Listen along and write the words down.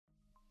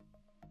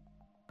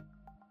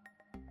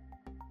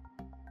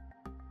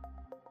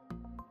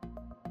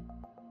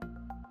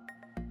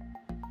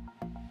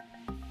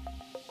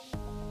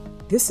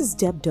This is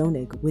Deb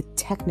Donig with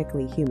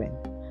Technically Human,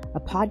 a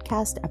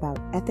podcast about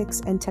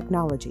ethics and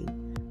technology,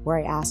 where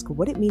I ask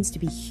what it means to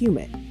be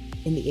human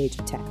in the age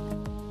of tech.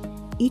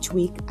 Each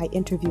week, I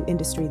interview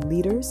industry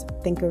leaders,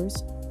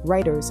 thinkers,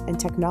 writers, and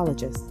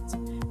technologists,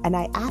 and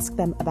I ask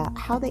them about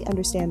how they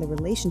understand the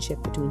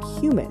relationship between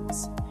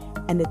humans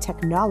and the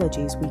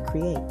technologies we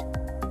create.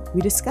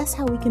 We discuss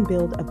how we can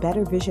build a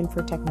better vision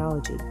for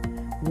technology,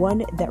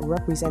 one that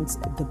represents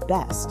the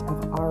best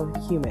of our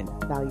human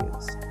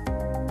values.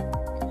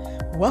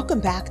 Welcome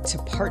back to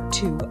part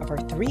 2 of our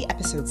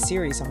 3-episode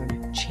series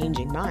on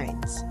changing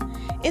minds.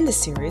 In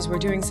this series, we're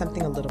doing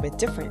something a little bit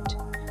different.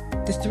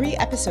 The 3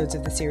 episodes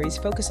of the series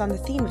focus on the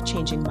theme of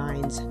changing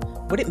minds,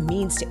 what it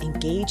means to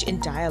engage in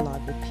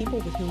dialogue with people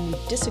with whom we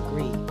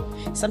disagree,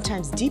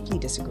 sometimes deeply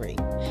disagree,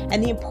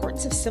 and the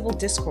importance of civil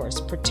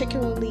discourse,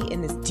 particularly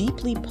in this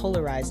deeply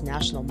polarized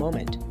national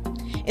moment.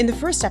 In the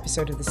first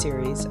episode of the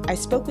series, I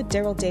spoke with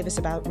Daryl Davis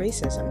about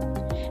racism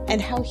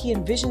and how he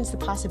envisions the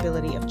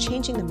possibility of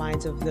changing the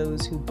minds of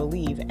those who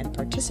believe and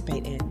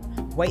participate in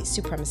white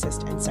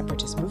supremacist and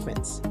separatist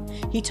movements.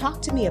 He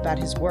talked to me about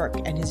his work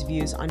and his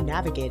views on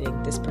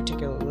navigating this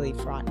particularly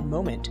fraught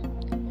moment.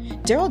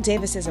 Daryl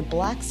Davis is a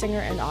Black singer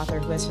and author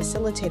who has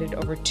facilitated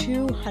over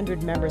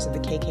 200 members of the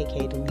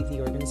KKK to leave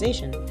the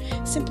organization,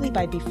 simply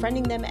by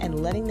befriending them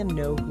and letting them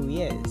know who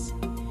he is.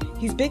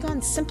 He's big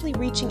on simply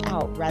reaching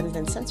out rather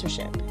than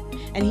censorship,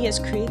 and he has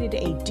created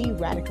a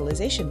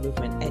de-radicalization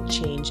movement at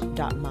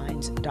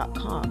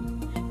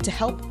change.minds.com to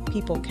help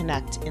people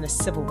connect in a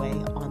civil way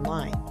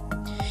online.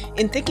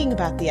 In thinking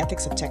about the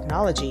ethics of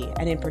technology,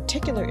 and in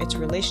particular its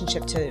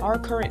relationship to our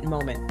current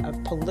moment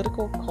of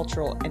political,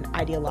 cultural, and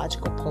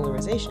ideological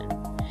polarization,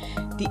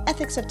 the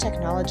ethics of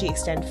technology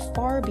extend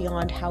far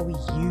beyond how we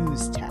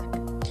use tech.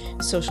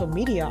 Social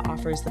media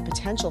offers the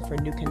potential for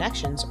new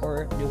connections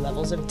or new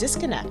levels of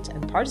disconnect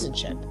and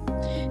partisanship.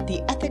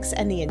 The ethics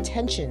and the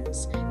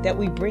intentions that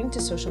we bring to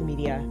social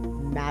media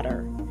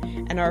matter,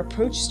 and our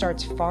approach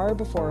starts far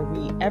before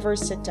we ever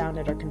sit down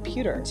at our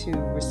computer to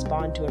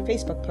respond to a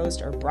Facebook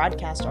post or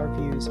broadcast our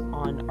views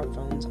on our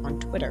phones on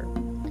Twitter.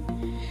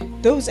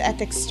 Those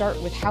ethics start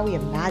with how we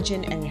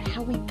imagine and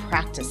how we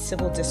practice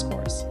civil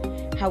discourse,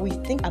 how we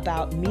think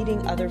about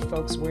meeting other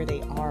folks where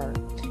they are,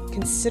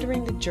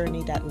 considering the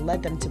journey that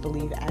led them to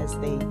believe as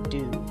they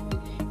do.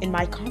 In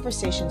my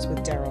conversations with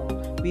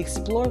Daryl, we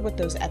explore what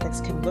those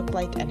ethics can look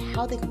like and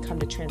how they can come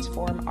to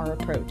transform our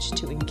approach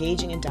to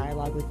engaging in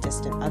dialogue with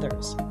distant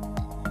others.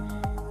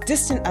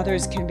 Distant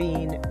others can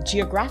mean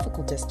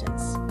geographical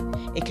distance.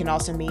 It can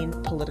also mean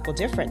political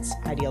difference,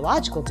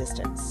 ideological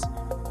distance,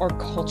 or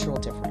cultural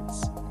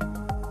difference.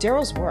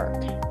 Daryl's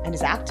work and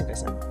his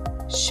activism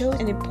shows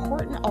an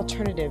important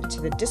alternative to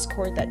the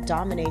discord that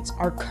dominates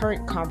our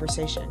current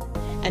conversation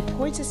and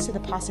points us to the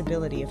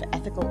possibility of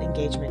ethical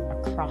engagement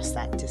across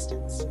that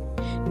distance.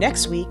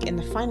 Next week, in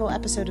the final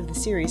episode of the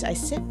series, I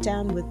sit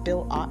down with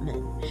Bill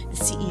Ottman, the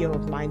CEO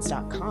of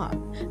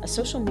Minds.com, a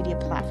social media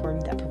platform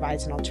that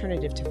provides an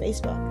alternative to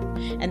Facebook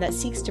and that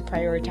seeks to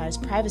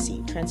prioritize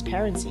privacy,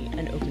 transparency,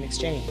 and open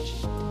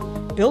exchange.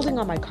 Building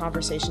on my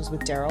conversations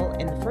with Daryl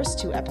in the first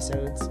 2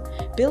 episodes,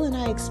 Bill and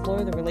I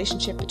explore the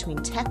relationship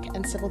between tech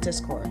and civil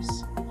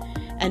discourse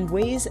and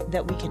ways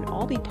that we can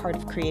all be part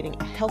of creating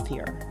a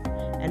healthier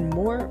and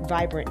more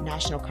vibrant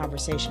national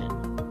conversation,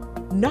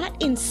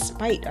 not in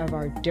spite of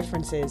our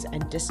differences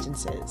and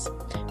distances,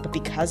 but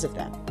because of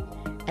them.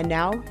 And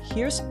now,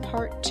 here's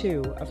part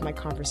 2 of my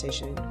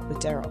conversation with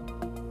Daryl.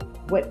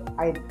 What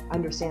I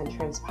understand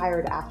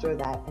transpired after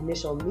that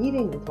initial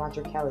meeting with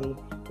Roger Kelly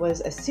was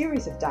a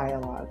series of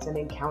dialogues and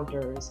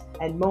encounters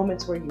and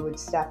moments where you would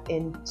step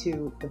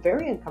into the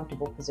very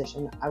uncomfortable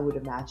position, I would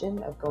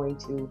imagine, of going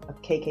to a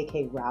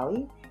KKK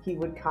rally. He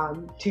would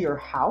come to your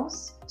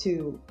house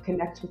to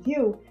connect with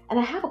you. And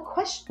I have a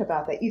question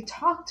about that. You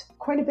talked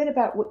quite a bit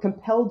about what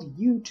compelled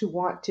you to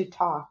want to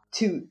talk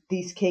to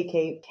these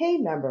KKK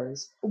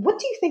members. What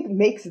do you think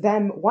makes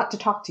them want to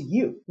talk to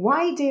you?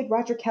 Why did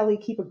Roger Kelly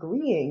keep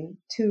agreeing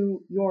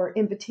to your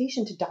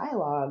invitation to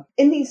dialogue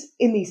in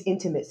these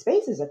intimate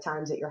spaces at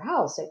times at your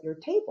house, at your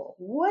table?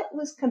 What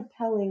was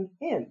compelling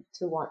him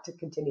to want to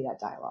continue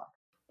that dialogue?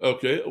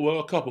 Okay, well,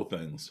 a couple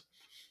things.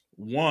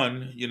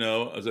 One,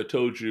 as I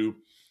told you,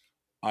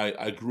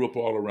 I grew up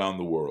all around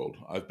the world.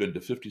 I've been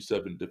to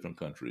 57 different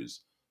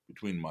countries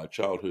between my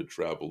childhood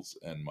travels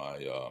and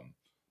my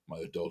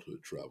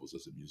adulthood travels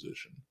as a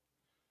musician.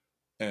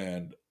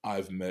 And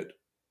I've met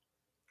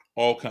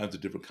all kinds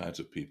of different kinds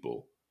of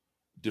people,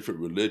 different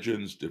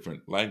religions,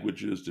 different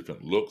languages,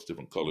 different looks,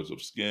 different colors of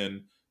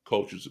skin,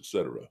 cultures,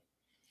 etc.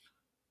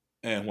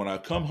 And when I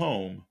come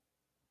home,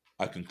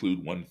 I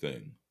conclude one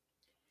thing.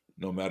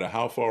 No matter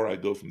how far I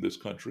go from this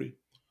country,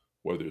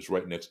 whether it's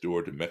right next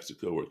door to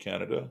Mexico or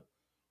Canada,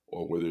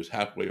 or whether it's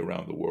halfway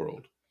around the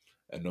world,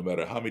 and no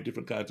matter how many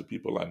different kinds of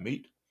people I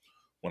meet,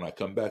 when I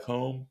come back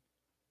home,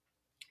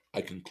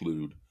 I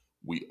conclude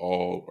we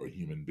all are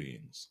human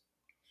beings.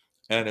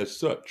 And as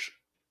such,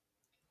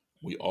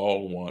 we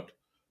all want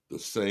the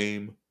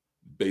same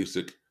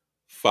basic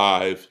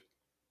 5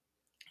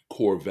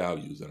 core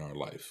values in our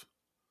life.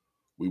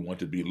 We want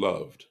to be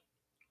loved.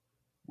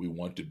 We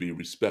want to be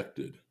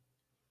respected.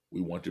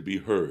 We want to be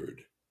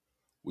heard.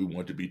 We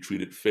want to be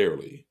treated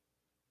fairly.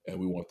 And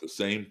we want the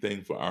same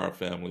thing for our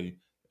family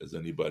as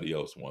anybody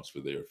else wants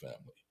for their family.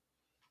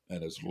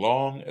 And as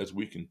long as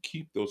we can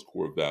keep those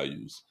core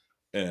values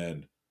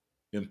and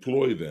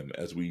employ them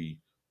as we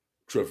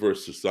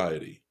traverse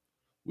society,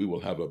 we will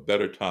have a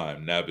better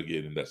time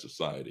navigating that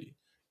society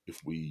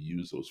if we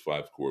use those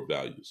 5 core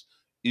values,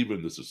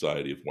 even the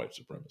society of white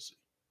supremacy.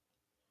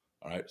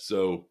 All right.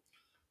 So,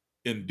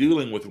 in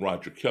dealing with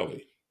Roger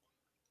Kelly,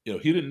 he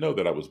didn't know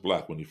that I was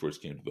black when he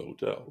first came to the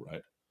hotel,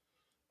 right?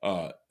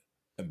 Uh,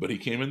 but he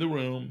came in the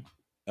room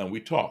and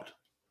we talked.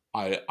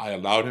 I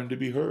allowed him to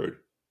be heard.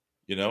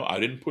 I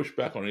didn't push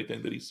back on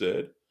anything that he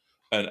said.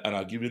 And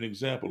I'll give you an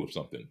example of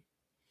something.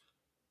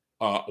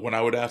 When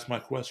I would ask my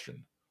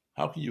question,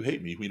 how can you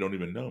hate me if you don't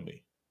even know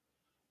me?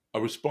 A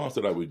response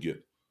that I would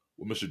get,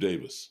 well, Mr.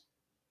 Davis,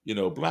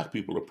 black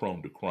people are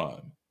prone to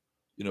crime.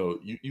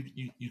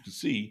 You can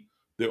see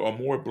there are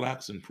more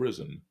blacks in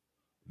prison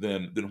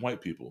than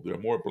white people. There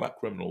are more black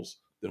criminals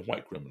than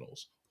white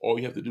criminals. All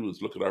you have to do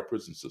is look at our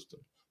prison system.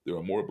 There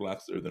are more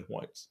blacks there than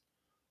whites.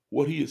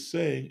 What he is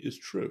saying is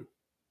true,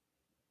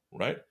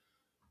 right?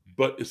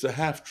 But it's a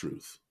half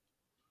truth.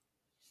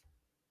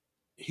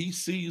 He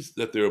sees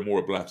that there are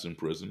more blacks in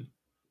prison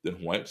than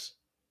whites,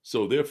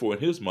 so therefore, in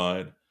his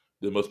mind,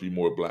 there must be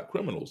more black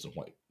criminals than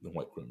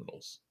white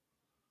criminals.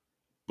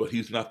 But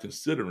he's not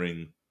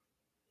considering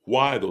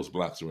why those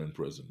blacks are in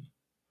prison.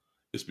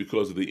 It's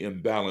because of the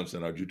imbalance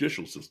in our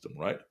judicial system,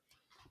 right?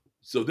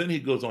 So then he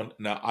goes on.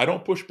 Now, I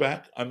don't push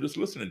back. I'm just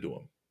listening to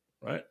him,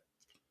 right?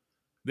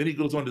 Then he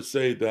goes on to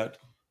say that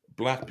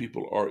black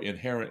people are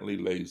inherently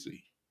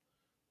lazy,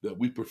 that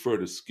we prefer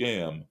to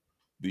scam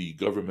the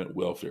government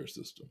welfare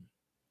system.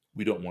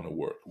 We don't want to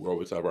work. We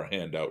always have our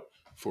hand out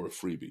for a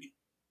freebie.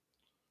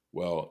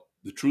 Well,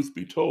 the truth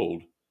be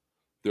told,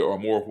 there are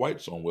more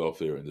whites on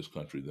welfare in this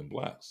country than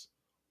blacks.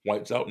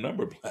 Whites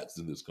outnumber blacks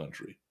in this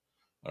country,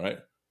 all right?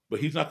 But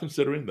he's not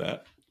considering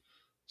that.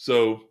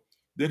 So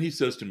then he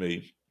says to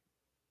me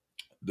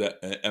that,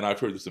 and I've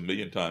heard this a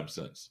million times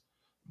since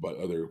by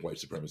other white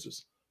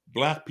supremacists,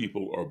 black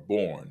people are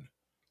born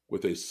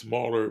with a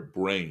smaller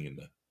brain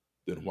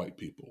than white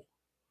people.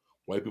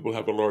 White people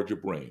have a larger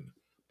brain.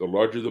 The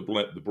larger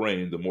the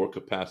brain, the more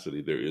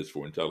capacity there is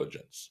for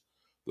intelligence.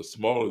 The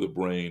smaller the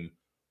brain,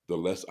 the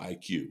less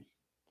IQ.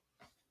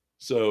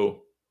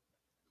 So,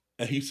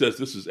 and he says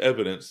this is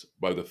evidenced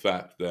by the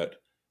fact that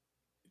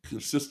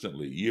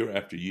consistently, year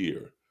after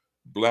year,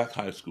 black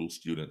high school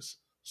students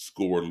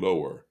score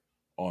lower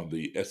on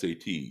the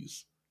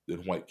SATs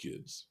than white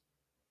kids.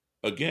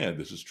 Again,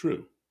 this is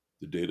true.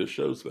 The data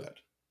shows that.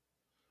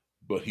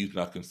 But he's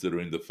not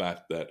considering the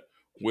fact that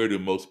where do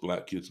most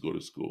black kids go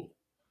to school?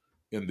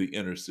 In the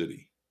inner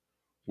city.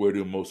 Where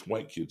do most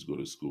white kids go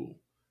to school?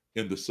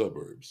 In the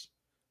suburbs.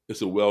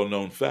 It's a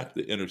well-known fact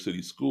that inner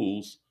city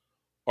schools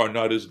are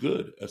not as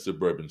good as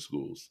suburban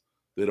schools.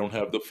 They don't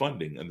have the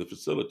funding and the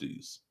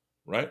facilities,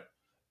 right?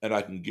 And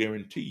I can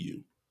guarantee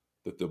you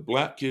that the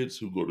black kids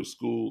who go to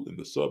school in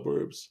the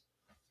suburbs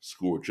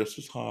score just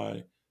as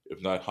high,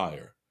 if not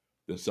higher,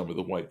 than some of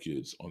the white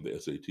kids on the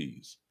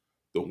SATs.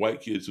 The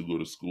white kids who go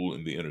to school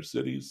in the inner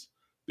cities,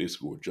 they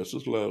score just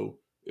as low,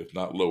 if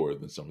not lower,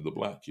 than some of the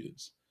black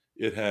kids.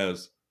 It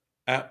has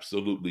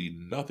absolutely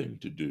nothing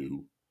to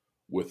do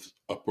with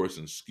a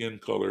person's skin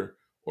color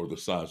or the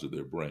size of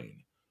their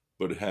brain,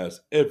 but it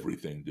has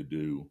everything to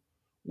do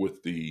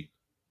with the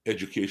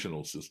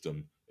educational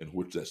system in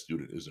which that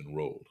student is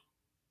enrolled.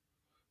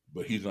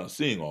 But he's not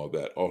seeing all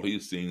that. All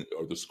he's seeing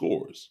are the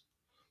scores.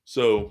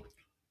 So,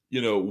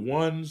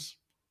 one's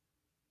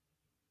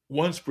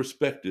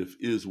perspective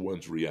is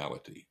one's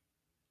reality.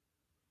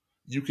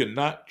 You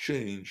cannot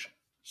change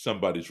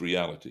somebody's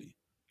reality.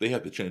 They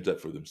have to change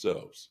that for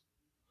themselves.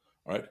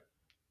 All right.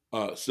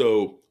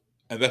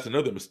 And that's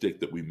another mistake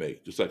that we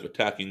make, just like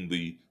attacking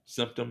the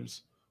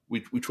symptoms.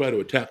 We try to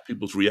attack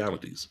people's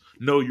realities.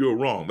 No, you're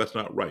wrong. That's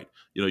not right.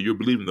 You're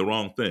believing the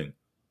wrong thing.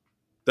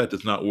 That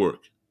does not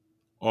work.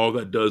 All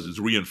that does is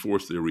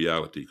reinforce their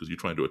reality because you're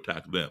trying to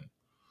attack them.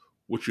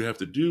 What you have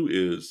to do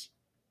is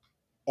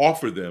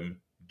offer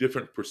them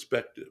different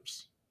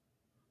perspectives.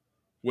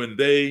 When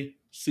they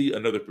see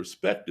another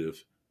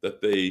perspective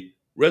that they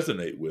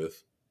resonate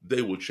with,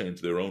 they will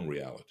change their own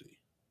reality.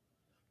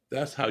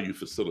 That's how you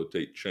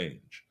facilitate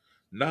change,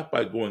 not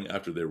by going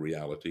after their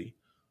reality,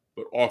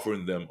 but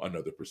offering them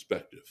another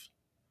perspective.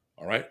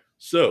 All right?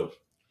 So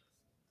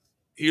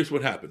here's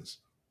what happens.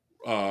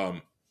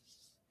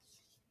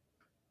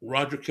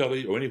 Roger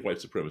Kelly or any white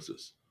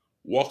supremacist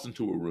walks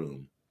into a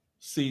room,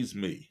 sees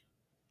me,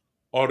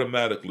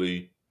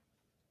 automatically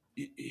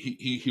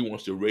he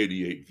wants to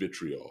radiate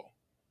vitriol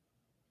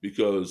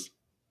because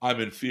I'm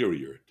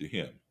inferior to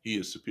him. He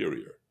is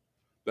superior.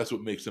 That's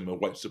what makes him a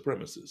white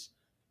supremacist.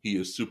 He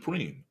is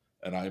supreme,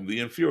 and I am the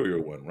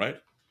inferior one, right?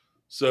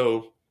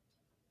 So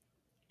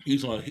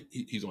he's going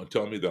to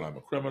tell me that I'm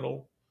a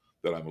criminal,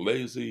 that I'm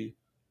lazy,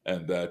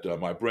 and that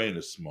my brain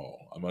is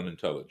small. I'm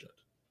unintelligent.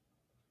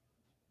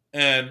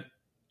 And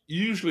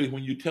Usually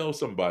when you tell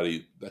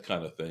somebody that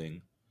kind of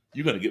thing,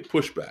 you're going to get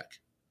pushback.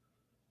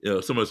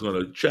 Someone's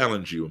going to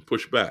challenge you and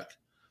push back,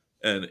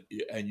 and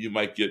you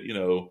might get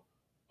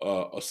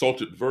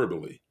assaulted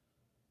verbally,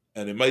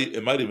 and it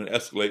might even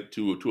escalate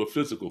to a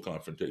physical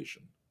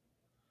confrontation.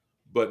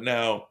 But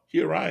now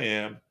here I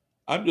am,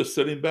 I'm just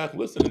sitting back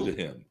listening to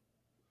him,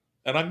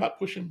 and I'm not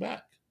pushing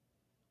back.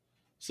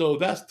 So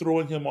that's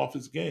throwing him off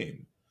his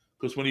game,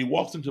 because when he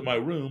walks into my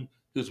room,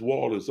 his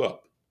wall is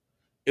up.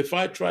 If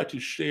I try to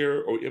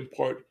share or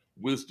impart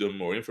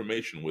wisdom or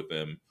information with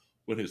him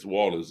when his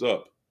wall is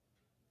up,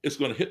 it's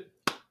going to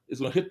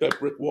hit that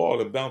brick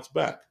wall and bounce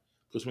back.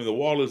 Because when the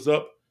wall is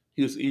up,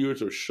 his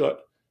ears are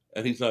shut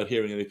and he's not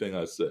hearing anything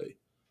I say.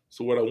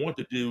 So what I want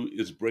to do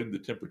is bring the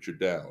temperature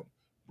down,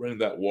 bring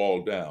that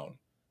wall down,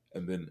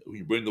 and then when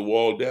you bring the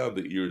wall down,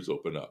 the ears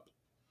open up.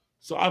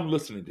 So I'm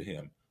listening to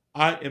him.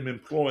 I am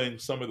employing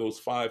some of those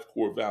 5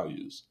 core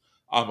values.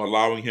 I'm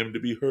allowing him to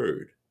be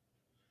heard.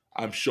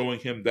 I'm showing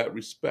him that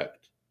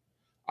respect.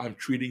 I'm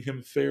treating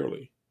him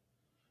fairly.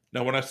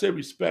 Now, when I say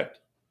respect,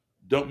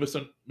 don't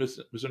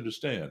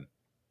misunderstand.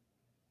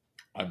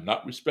 I'm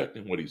not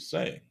respecting what he's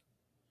saying.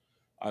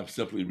 I'm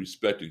simply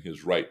respecting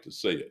his right to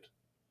say it.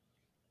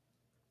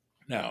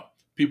 Now,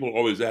 people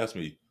always ask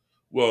me,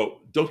 well,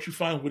 don't you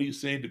find what he's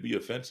saying to be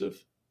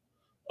offensive?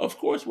 Of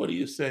course, what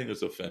he is saying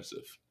is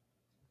offensive.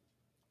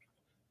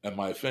 Am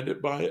I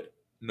offended by it?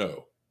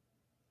 No.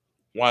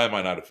 Why am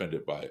I not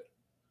offended by it?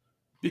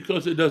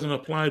 Because it doesn't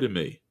apply to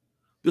me.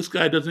 This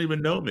guy doesn't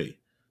even know me.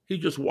 He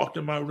just walked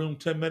in my room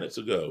 10 minutes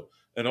ago,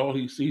 and all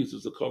he sees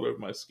is the color of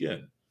my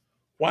skin.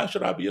 Why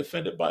should I be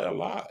offended by a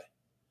lie?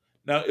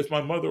 Now, if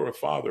my mother or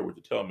father were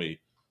to tell me,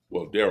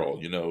 well,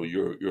 Daryl,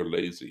 you're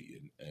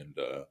lazy and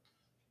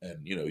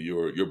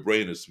your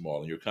brain is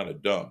small and you're kind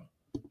of dumb,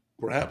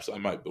 perhaps I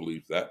might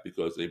believe that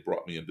because they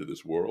brought me into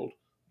this world.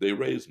 They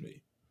raised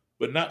me.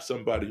 But not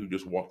somebody who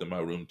just walked in my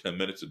room 10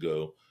 minutes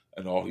ago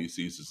and all he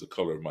sees is the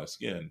color of my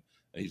skin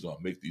and he's going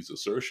to make these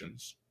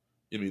assertions.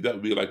 I mean, that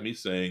would be like me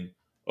saying,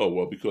 oh,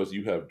 well, because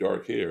you have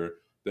dark hair,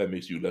 that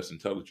makes you less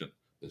intelligent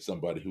than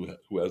somebody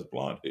who has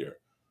blonde hair.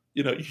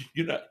 You're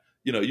not,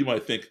 you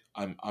might think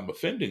I'm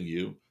offending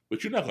you,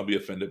 but you're not going to be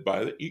offended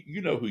by it.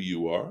 You know who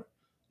you are.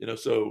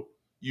 So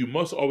you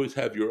must always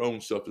have your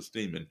own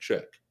self-esteem in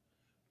check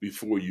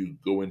before you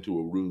go into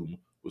a room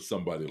with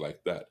somebody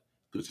like that.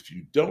 Because if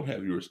you don't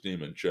have your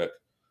esteem in check,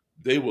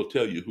 they will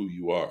tell you who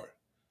you are.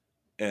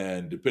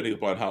 And depending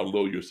upon how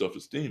low your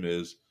self-esteem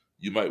is,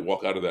 you might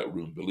walk out of that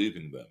room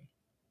believing them.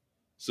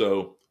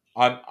 So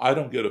I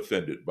don't get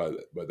offended by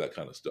that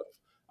kind of stuff.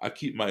 I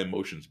keep my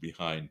emotions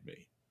behind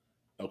me.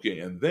 Okay,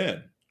 and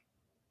then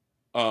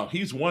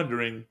he's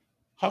wondering,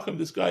 how come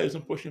this guy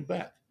isn't pushing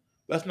back?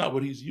 That's not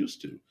what he's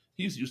used to.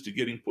 He's used to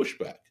getting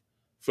pushback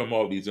from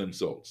all these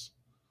insults.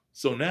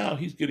 So now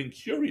he's getting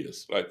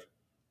curious, like,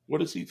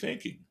 what is he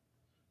thinking?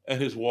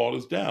 And his wall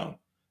is down.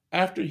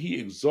 After he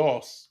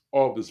exhausts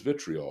all this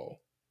vitriol,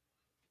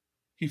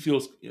 he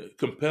feels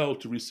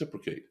compelled to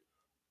reciprocate.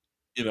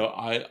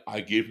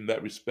 I gave him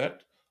that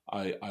respect.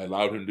 I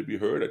allowed him to be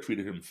heard. I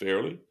treated him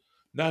fairly.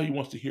 Now he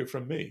wants to hear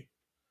from me,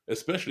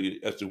 especially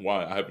as to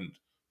why I haven't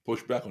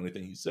pushed back on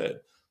anything he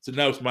said. So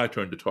now it's my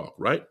turn to talk,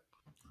 right?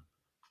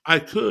 I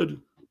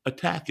could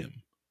attack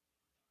him,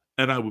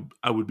 and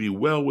I would be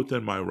well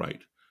within my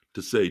right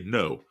to say,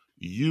 no,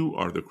 you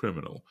are the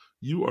criminal.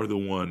 You are the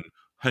one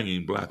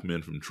hanging black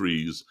men from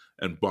trees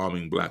and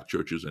bombing black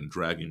churches and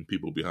dragging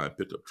people behind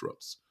pickup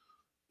trucks.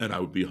 And I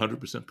would be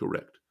 100%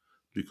 correct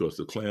because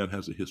the Klan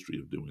has a history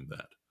of doing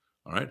that.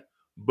 All right.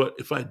 But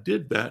if I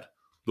did that,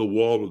 the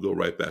wall would go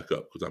right back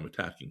up because I'm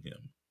attacking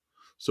him.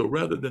 So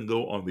rather than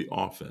go on the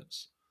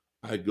offense,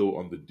 I go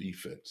on the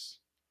defense.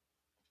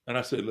 And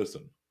I say,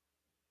 listen,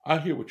 I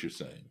hear what you're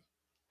saying.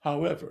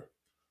 However,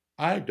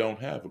 I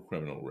don't have a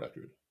criminal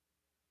record.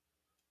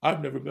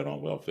 I've never been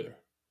on welfare.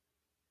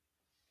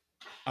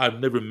 I've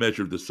never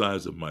measured the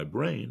size of my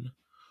brain,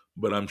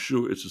 but I'm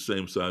sure it's the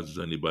same size as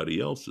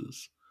anybody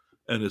else's.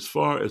 And as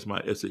far as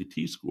my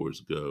SAT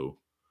scores go,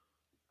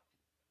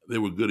 they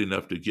were good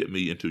enough to get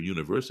me into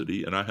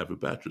university, and I have a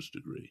bachelor's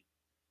degree.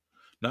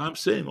 Now, I'm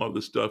saying all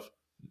this stuff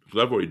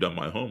because I've already done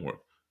my homework,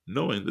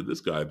 knowing that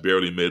this guy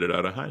barely made it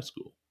out of high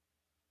school.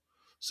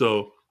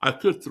 So I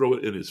could throw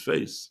it in his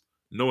face,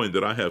 knowing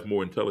that I have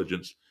more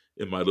intelligence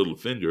in my little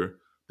finger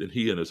than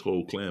he and his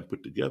whole clan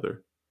put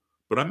together.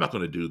 But I'm not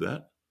going to do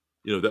that.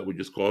 That would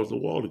just cause the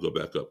wall to go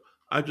back up.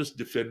 I just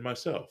defend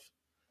myself.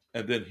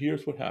 And then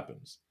here's what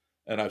happens.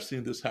 And I've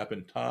seen this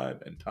happen time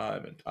and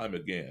time and time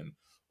again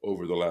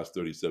over the last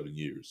 37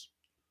 years.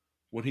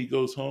 When he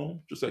goes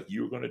home, just like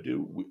you're going to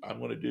do, I'm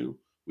going to do,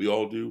 we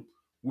all do,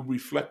 we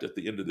reflect at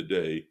the end of the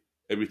day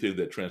everything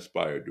that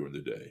transpired during the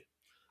day.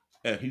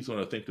 And he's going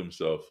to think to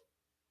himself,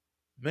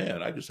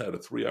 man, I just had a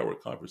 3-hour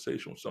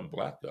conversation with some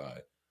black guy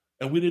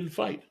and we didn't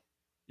fight.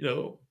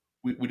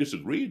 We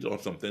disagreed on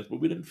some things, but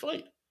we didn't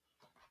fight.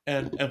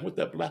 And what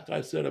that black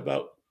guy said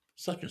about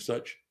such and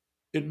such,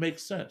 it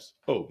makes sense.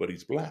 Oh, but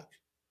he's black.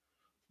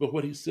 But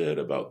what he said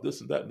about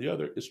this and that and the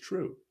other is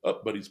true.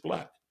 Oh, but he's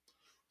black.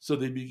 So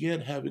they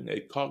began having a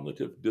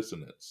cognitive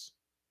dissonance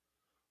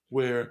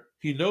where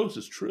he knows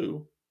it's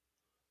true,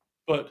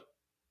 but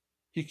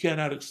he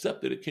cannot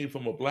accept that it came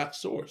from a black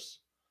source.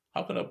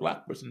 How can a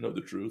black person know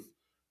the truth?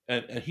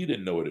 And he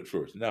didn't know it at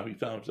first. Now he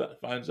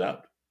finds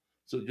out.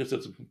 So it just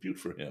doesn't compute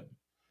for him.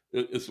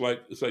 It's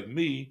like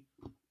me.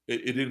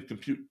 It didn't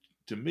compute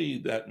to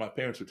me that my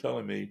parents were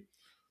telling me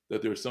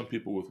that there are some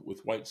people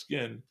with white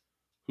skin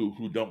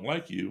who don't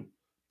like you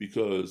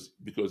because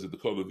of the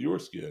color of your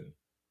skin.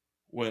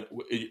 When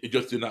it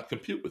just did not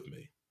compute with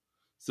me.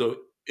 So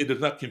it does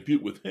not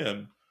compute with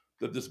him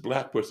that this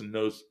black person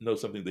knows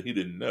something that he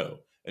didn't know,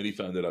 and he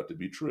found that out to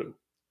be true.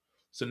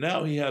 So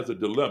now he has a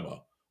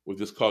dilemma with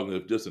this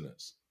cognitive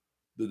dissonance.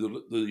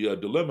 The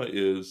dilemma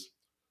is: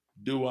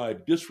 do I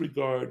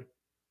disregard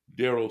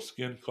Daryl's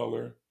skin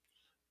color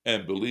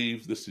and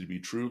believe this to be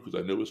true because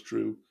I know it's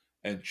true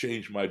and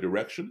change my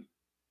direction,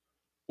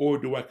 or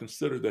do I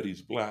consider that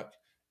he's black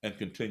and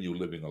continue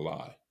living a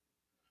lie?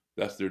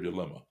 That's their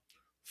dilemma.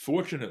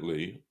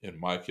 Fortunately, in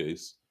my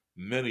case,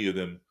 many of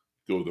them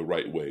go the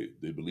right way.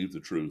 They believe the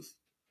truth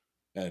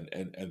and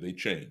they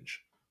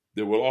change.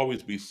 There will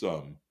always be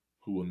some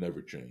who will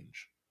never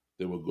change.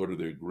 They will go to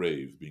their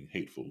grave being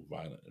hateful,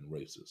 violent, and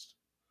racist.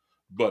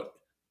 But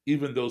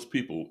even those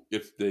people,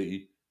 if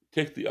they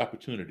take the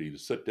opportunity to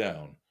sit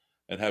down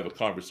and have a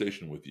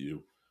conversation with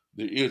you,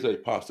 there is a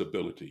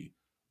possibility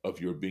of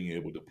your being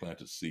able to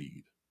plant a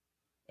seed,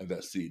 and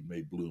that seed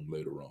may bloom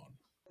later on.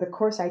 The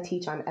course I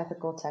teach on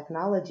ethical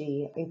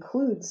technology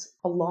includes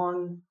a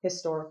long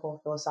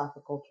historical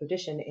philosophical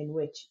tradition in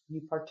which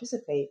you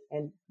participate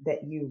and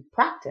that you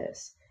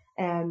practice.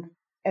 And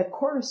a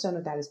cornerstone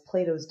of that is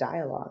Plato's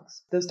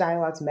dialogues. Those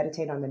dialogues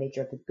meditate on the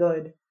nature of the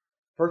good,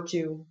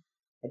 virtue,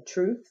 and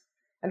truth.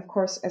 And of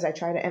course, as I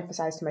try to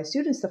emphasize to my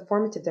students, the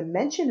formative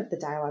dimension of the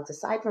dialogues,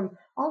 aside from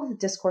all of the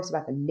discourse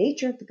about the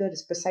nature of the good,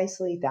 is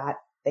precisely that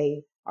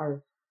they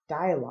are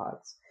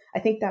dialogues. I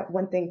think that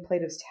one thing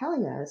Plato's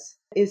telling us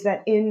is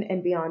that in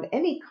and beyond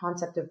any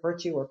concept of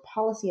virtue or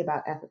policy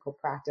about ethical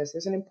practice,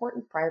 there's an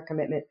important prior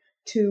commitment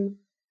to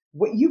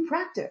what you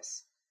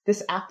practice,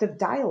 this act of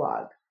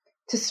dialogue,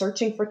 to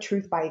searching for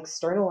truth by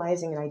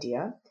externalizing an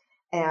idea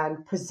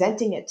and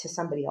presenting it to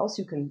somebody else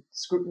who can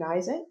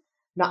scrutinize it,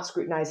 not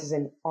scrutinize as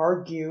in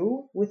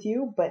argue with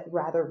you, but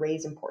rather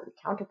raise important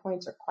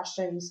counterpoints or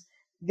questions.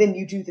 Then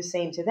you do the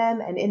same to them.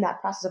 And in that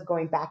process of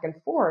going back and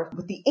forth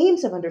with the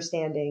aims of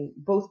understanding,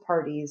 both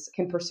parties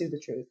can pursue the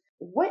truth.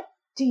 What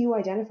do you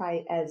identify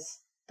as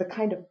the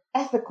kind of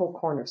ethical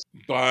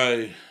cornerstone?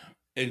 By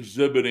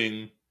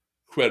exhibiting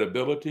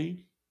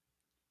credibility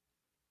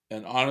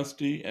and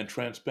honesty and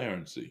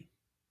transparency.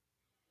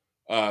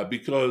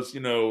 Because,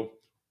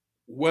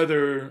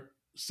 whether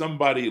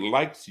somebody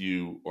likes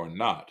you or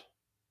not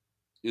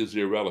is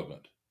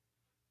irrelevant.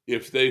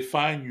 If they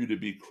find you to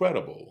be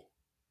credible,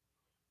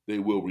 they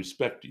will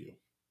respect you.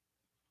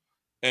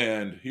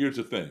 And here's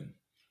the thing: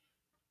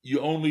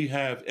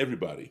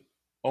 everybody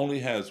only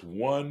has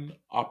one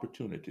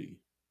opportunity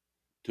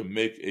to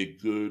make a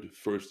good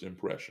first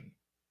impression.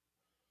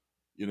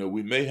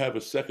 We may have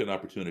a second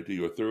opportunity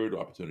or third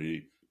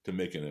opportunity to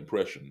make an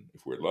impression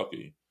if we're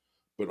lucky,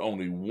 but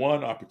only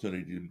one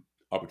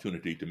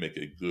opportunity to make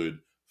a good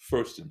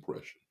first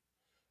impression.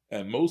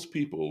 And most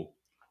people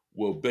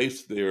will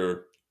base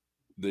their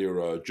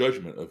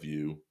judgment of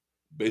you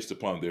based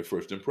upon their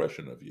first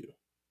impression of you.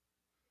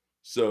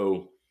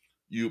 So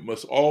you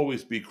must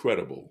always be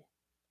credible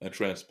and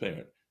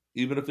transparent.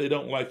 Even if they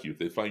don't like you, if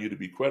they find you to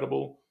be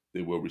credible,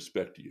 they will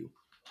respect you.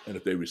 And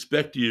if they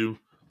respect you,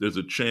 there's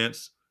a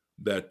chance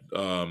that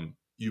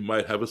you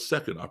might have a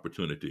second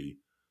opportunity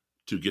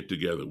to get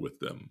together with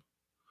them.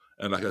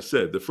 And like I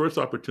said, the first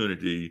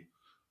opportunity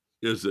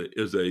is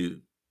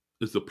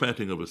the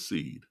planting of a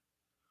seed.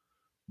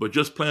 But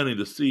just planting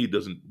the seed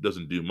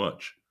doesn't do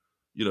much.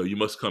 You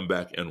must come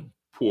back and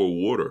pour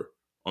water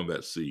on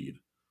that seed,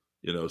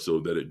 so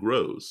that it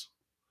grows.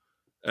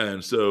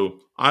 And so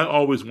I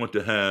always want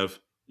to have,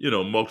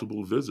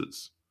 multiple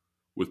visits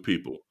with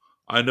people.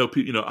 I know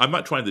people, I'm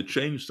not trying to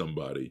change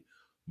somebody,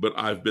 but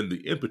I've been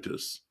the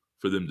impetus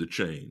for them to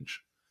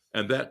change.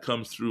 And that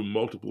comes through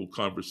multiple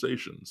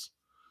conversations.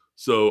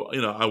 So,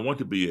 I want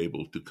to be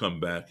able to come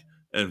back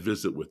and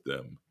visit with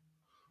them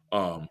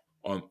on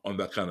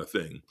that kind of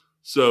thing.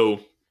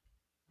 So,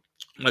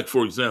 like,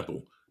 for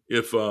example,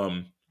 if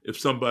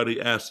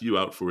somebody asks you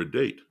out for a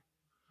date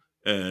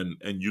and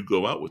you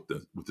go out with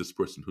this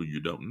person who you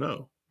don't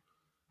know,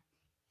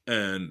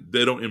 and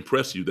they don't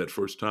impress you that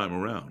first time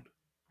around,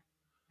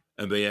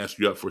 and they ask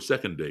you out for a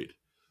second date,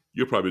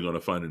 you're probably going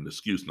to find an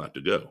excuse not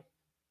to go.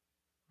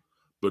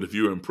 But if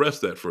you're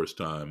impressed that first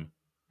time,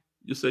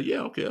 you say, yeah,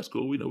 okay, that's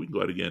cool. We know we can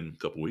go out again in a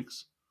couple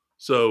weeks.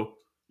 So,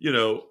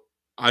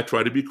 I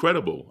try to be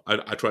credible.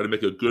 I try to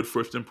make a good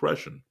first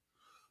impression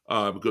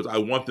because I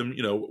want them,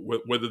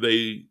 whether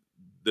they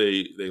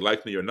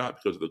like me or not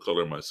because of the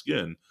color of my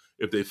skin,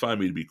 if they find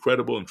me to be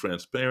credible and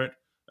transparent,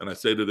 and I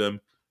say to them,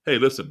 hey,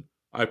 listen,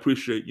 I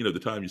appreciate, the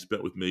time you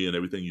spent with me and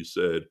everything you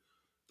said.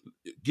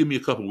 Give me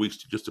a couple weeks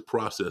just to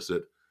process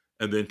it,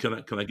 and then can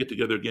I get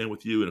together again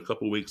with you in a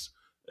couple of weeks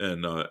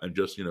and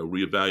just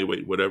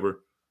reevaluate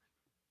whatever?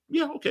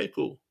 Yeah, okay,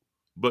 cool.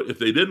 But if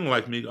they didn't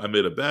like me, I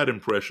made a bad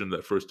impression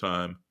that first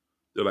time.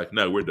 They're like,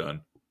 no, we're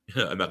done.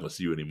 I'm not going to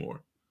see you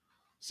anymore.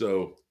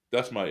 So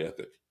that's my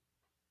ethic.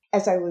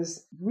 As I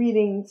was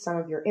reading some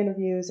of your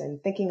interviews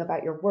and thinking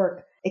about your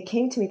work, it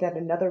came to me that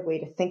another way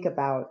to think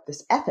about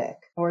this ethic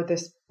or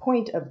this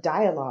point of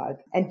dialogue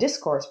and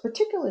discourse,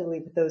 particularly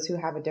with those who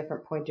have a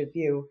different point of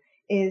view,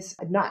 is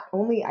not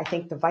only, I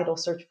think, the vital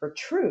search for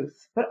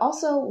truth, but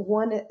also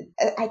one,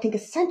 I think,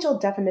 essential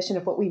definition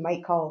of what we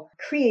might call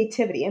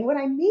creativity. And what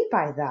I mean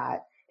by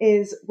that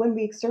is when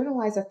we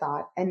externalize a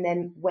thought, and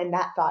then when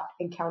that thought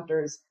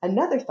encounters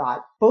another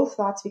thought, both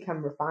thoughts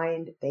become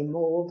refined, they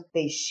mold,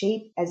 they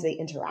shape as they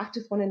interact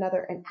with one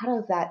another. And out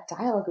of that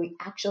dialogue, we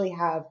actually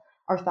have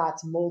our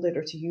thoughts molded,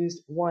 or to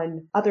use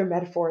one other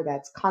metaphor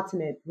that's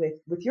consonant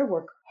with your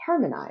work,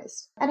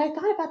 harmonized. And I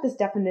thought about this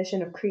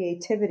definition of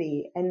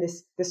creativity and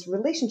this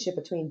relationship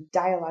between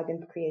dialogue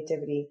and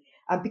creativity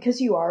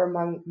because you are,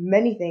 among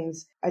many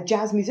things, a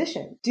jazz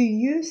musician. Do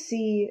you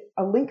see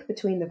a link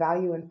between the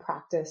value and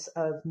practice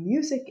of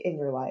music in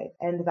your life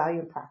and the value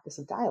and practice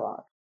of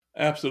dialogue?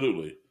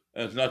 Absolutely.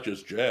 And it's not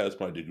just jazz.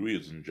 My degree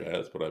is in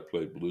jazz, but I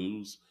play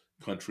blues,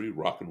 country,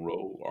 rock and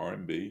roll,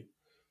 R&B.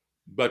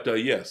 But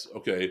yes,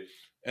 okay.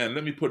 And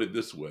let me put it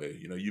this way.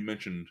 You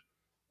mentioned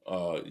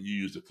you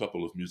used a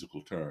couple of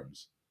musical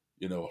terms.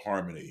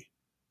 Harmony,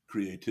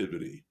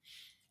 creativity,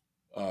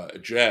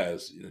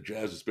 jazz.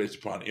 Jazz is based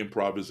upon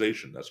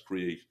improvisation. That's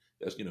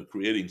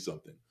creating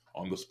something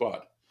on the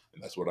spot,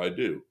 and that's what I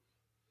do.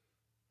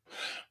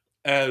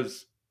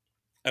 As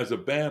a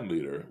band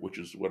leader, which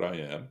is what I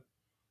am,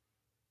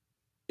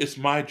 it's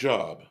my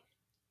job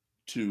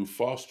to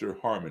foster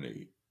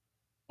harmony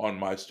on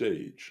my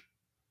stage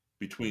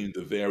between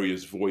the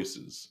various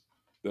voices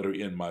that are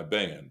in my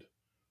band,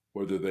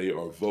 whether they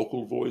are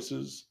vocal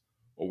voices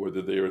or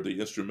whether they are the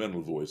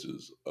instrumental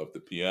voices of the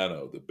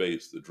piano, the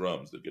bass, the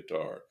drums, the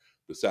guitar,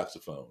 the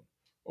saxophone,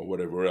 or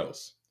whatever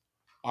else.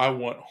 I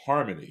want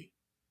harmony.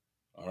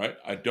 All right.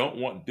 I don't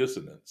want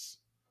dissonance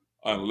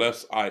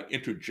unless I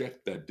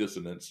interject that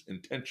dissonance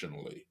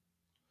intentionally.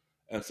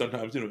 And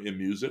sometimes, in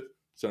music,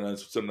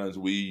 sometimes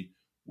we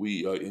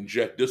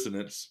inject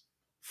dissonance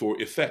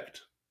for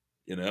effect.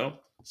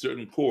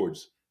 Certain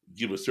chords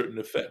give a certain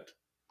effect.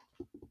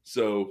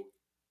 So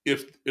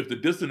if the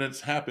dissonance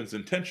happens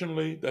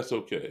intentionally, that's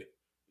okay.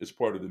 It's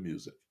part of the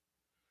music.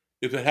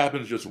 If it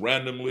happens just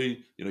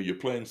randomly, you're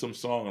playing some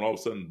song and all of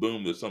a sudden,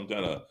 boom, there's some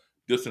kind of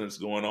dissonance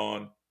going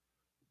on.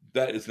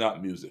 That is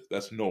not music.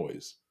 That's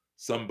noise.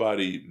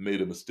 Somebody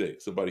made a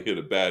mistake. Somebody hit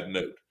a bad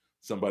note.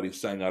 Somebody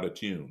sang out of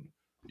tune.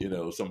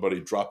 Somebody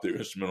dropped their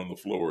instrument on the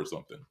floor or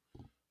something.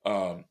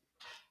 Um,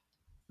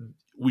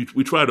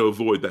 we try to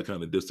avoid that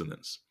kind of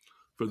dissonance.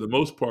 For the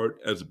most part,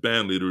 as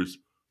band leaders,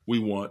 we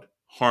want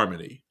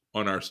harmony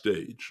on our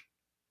stage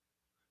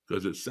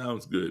because it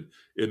sounds good.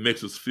 It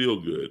makes us feel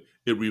good.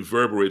 It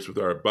reverberates with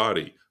our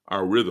body.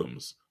 Our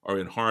rhythms are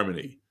in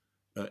harmony.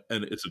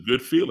 And it's a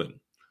good feeling.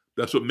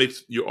 That's what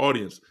makes your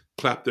audience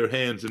clap their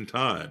hands in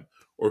time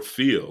or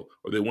feel,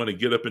 or they want to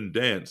get up and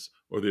dance,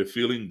 or they're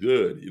feeling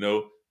good.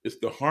 It's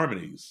the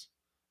harmonies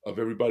of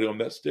everybody on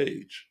that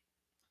stage.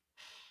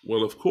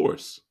 Well, of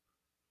course,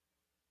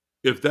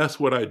 if that's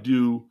what I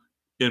do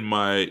in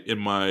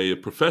my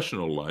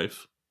professional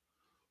life,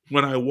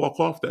 when I walk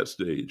off that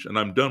stage and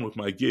I'm done with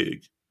my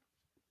gig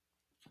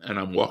and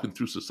I'm walking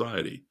through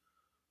society,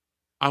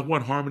 I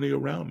want harmony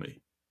around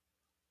me.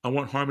 I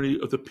want harmony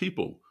of the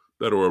people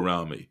that are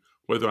around me,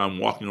 whether I'm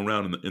walking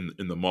around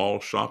in the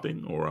mall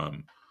shopping or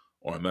I'm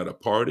at a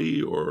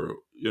party or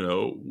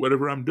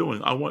whatever I'm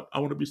doing. I want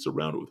to be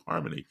surrounded with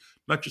harmony,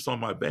 not just on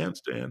my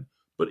bandstand,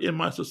 but in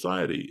my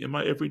society, in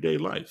my everyday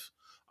life.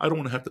 I don't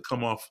want to have to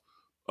come off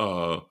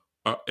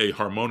a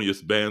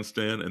harmonious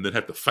bandstand and then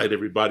have to fight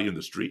everybody in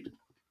the street.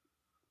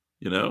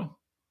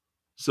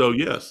 So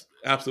yes,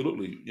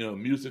 absolutely.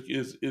 Music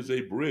is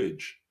a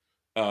bridge,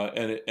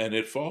 and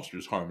it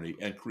fosters harmony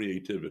and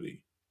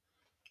creativity.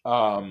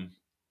 Um,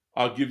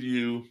 I'll give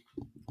you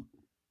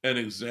an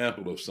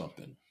example of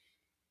something.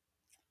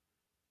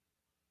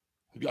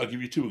 I'll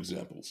give you two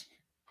examples.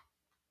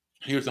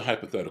 Here's a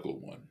hypothetical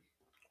one.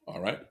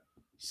 All right.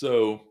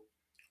 So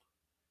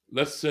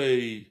let's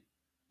say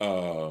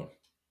uh,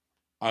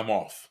 I'm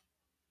off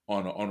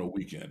on a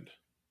weekend.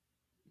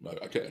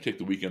 I take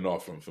the weekend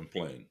off from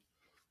playing.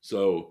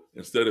 So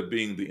instead of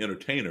being the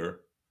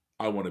entertainer,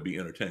 I want to be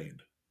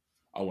entertained.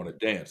 I want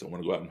to dance. I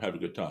want to go out and have a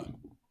good time.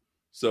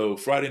 So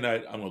Friday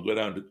night, I'm going to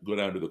go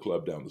down to the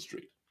club down the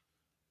street,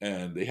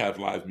 and they have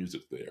live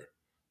music there,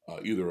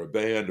 either a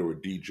band or a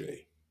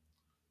DJ.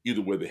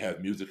 Either way, they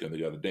have music and they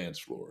got a dance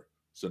floor.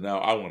 So now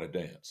I want to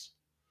dance.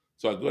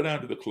 So I go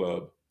down to the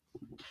club,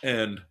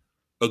 and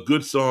a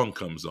good song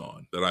comes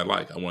on that I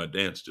like. I want to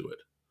dance to it.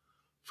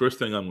 First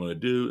thing I'm going to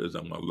do is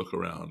I'm going to look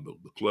around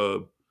the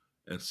club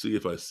and see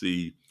if I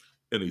see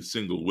any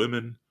single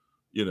women,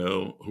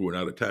 who are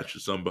not attached to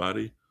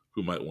somebody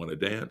who might want to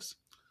dance.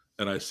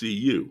 And I see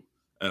you,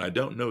 and I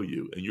don't know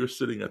you, and you're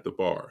sitting at the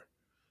bar,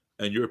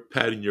 and you're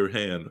patting your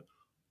hand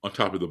on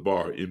top of the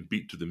bar in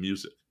beat to the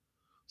music.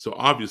 So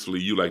obviously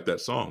you like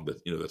that song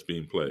that's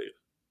being played.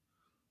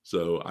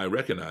 So I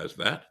recognize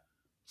that.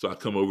 So I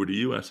come over to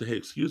you and I say, hey,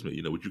 excuse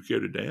me, would you care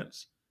to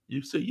dance?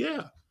 You say,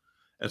 yeah.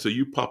 And so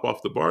you pop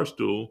off the bar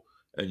stool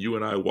and you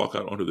and I walk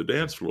out onto the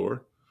dance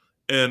floor.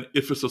 And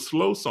if it's a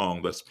slow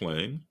song that's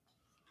playing,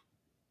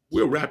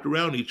 we're wrapped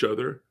around each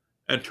other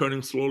and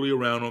turning slowly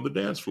around on the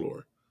dance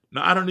floor.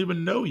 Now, I don't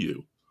even know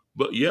you,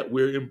 but yet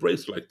we're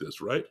embraced like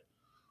this, right?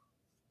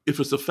 If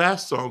it's a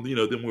fast song,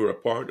 then we're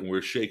apart and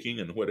we're shaking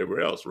and whatever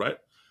else, right?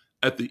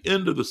 At the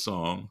end of the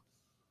song,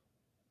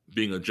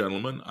 being a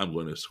gentleman, I'm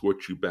going to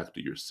escort you back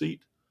to your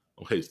seat.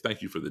 Oh, hey,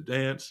 thank you for the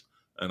dance.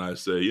 And I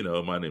say,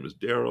 my name is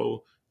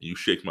Daryl. And you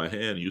shake my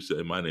hand and you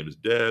say, my name is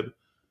Deb.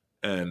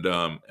 And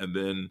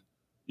then,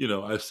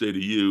 I say to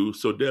you,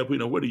 so Deb,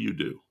 what do you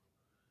do?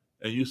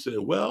 And you say,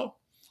 well,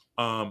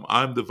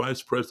 I'm the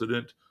vice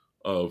president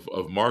of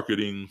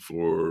marketing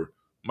for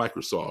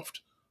Microsoft,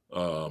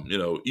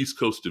 East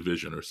Coast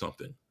division or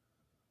something.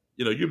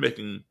 You're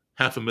making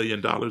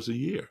 $500,000 a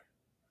year.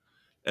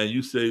 And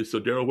you say, so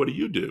Daryl, what do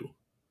you do?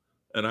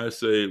 And I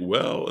say,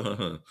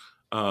 well,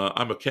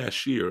 I'm a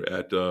cashier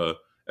at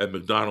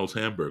McDonald's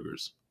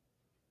hamburgers.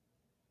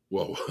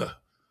 Well,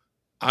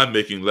 I'm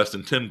making less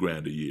than 10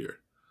 grand a year.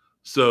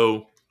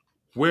 So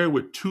where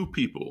would two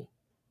people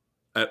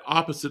at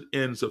opposite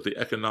ends of the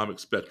economic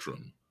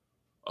spectrum,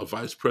 a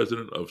vice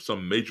president of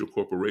some major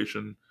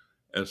corporation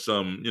and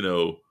some,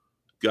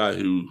 guy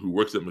who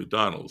works at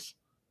McDonald's,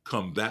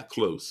 come that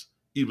close,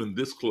 even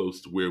this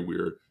close to where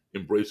we're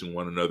embracing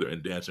one another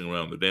and dancing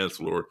around the dance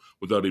floor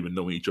without even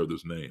knowing each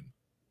other's name?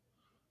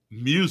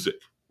 Music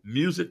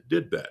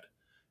did that.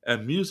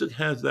 And music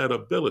has that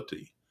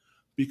ability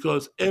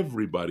because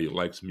everybody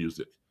likes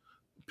music.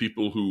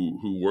 People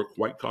who work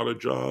white collar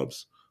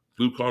jobs,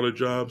 blue collar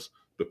jobs,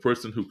 the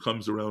person who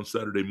comes around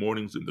Saturday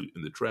mornings in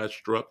the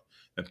trash truck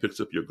and picks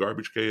up your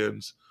garbage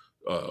cans,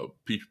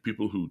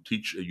 people who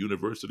teach at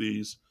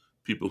universities,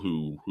 people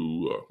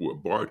who are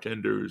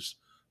bartenders,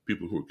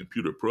 people who are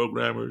computer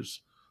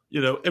programmers.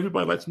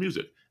 Everybody likes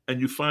music, and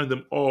you find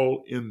them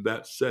all in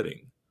that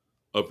setting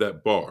of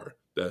that bar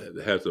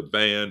that has a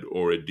band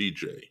or a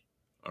DJ.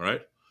 All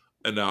right,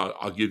 and now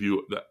I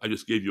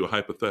just gave you a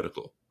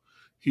hypothetical.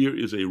 Here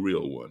is a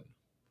real one.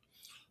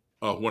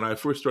 When I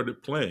first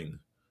started playing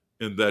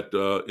in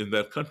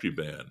that country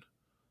band,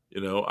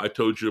 I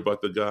told you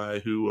about the guy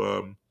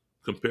who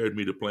compared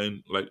me to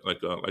playing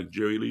like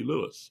Jerry Lee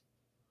Lewis.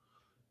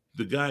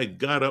 The guy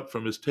got up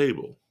from his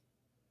table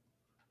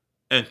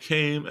and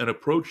came and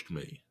approached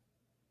me,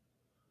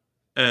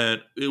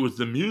 and it was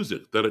the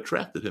music that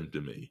attracted him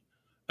to me.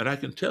 And I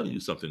can tell you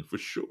something for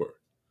sure.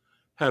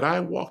 Had I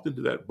walked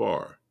into that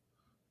bar,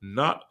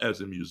 not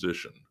as a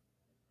musician,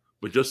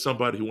 but just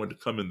somebody who wanted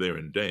to come in there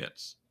and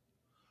dance,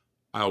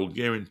 I will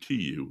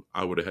guarantee you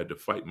I would have had to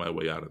fight my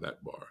way out of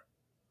that bar.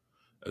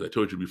 As I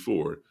told you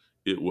before,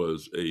 it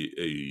was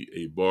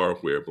a bar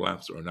where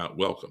blacks are not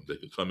welcome. They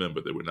could come in,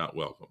 but they were not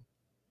welcome.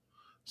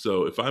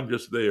 So if I'm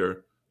just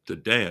there to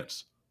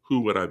dance, who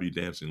would I be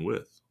dancing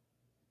with?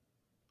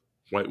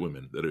 White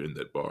women that are in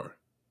that bar.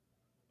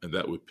 And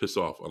that would piss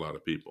off a lot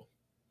of people.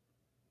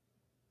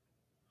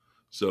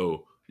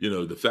 So,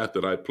 the fact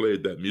that I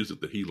played that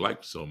music that he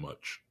liked so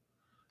much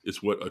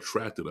is what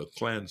attracted a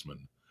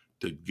Klansman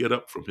to get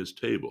up from his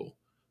table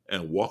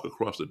and walk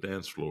across the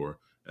dance floor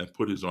and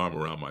put his arm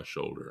around my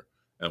shoulder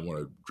and want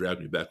to drag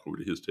me back over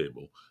to his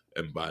table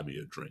and buy me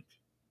a drink.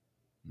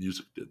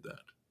 Music did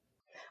that.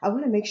 I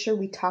want to make sure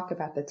we talk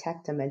about the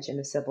tech dimension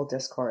of civil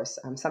discourse,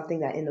 something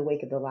that in the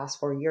wake of the last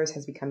 4 years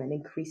has become an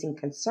increasing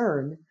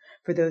concern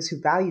for those who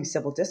value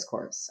civil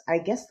discourse. I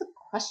guess the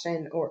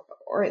question, or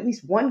at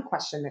least one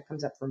question that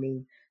comes up for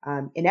me,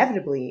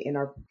 inevitably in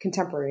our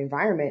contemporary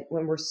environment,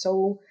 when we're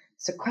so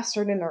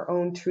sequestered in our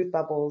own truth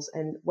bubbles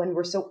and when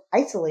we're so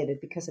isolated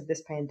because of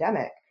this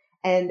pandemic,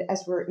 and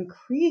as we're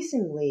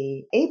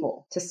increasingly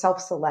able to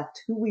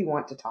self-select who we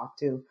want to talk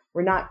to,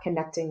 we're not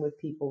connecting with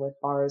people at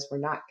bars. We're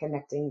not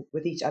connecting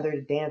with each other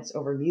to dance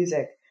over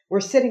music.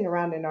 We're sitting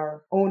around in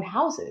our own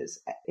houses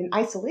in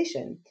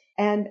isolation.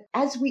 And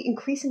as we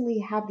increasingly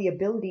have the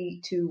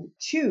ability to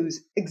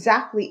choose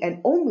exactly and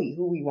only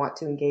who we want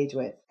to engage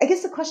with, I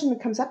guess the question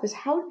that comes up is,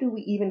 how do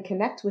we even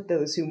connect with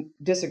those who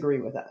disagree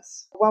with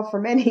us? While for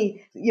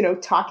many,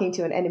 talking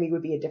to an enemy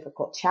would be a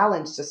difficult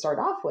challenge to start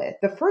off with,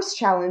 the first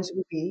challenge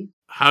would be,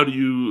 how do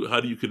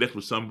you connect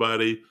with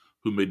somebody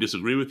who may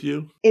disagree with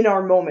you? In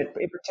our moment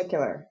in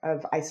particular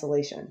of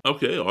isolation.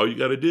 Okay, all you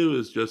got to do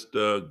is just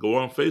go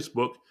on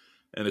Facebook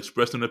and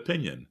express an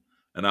opinion.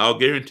 And I'll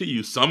guarantee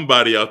you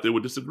somebody out there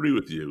will disagree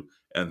with you.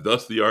 And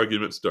thus the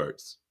argument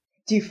starts.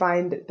 Do you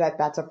find that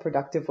that's a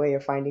productive way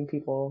of finding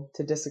people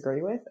to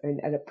disagree with and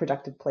a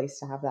productive place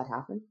to have that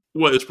happen?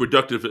 Well, it's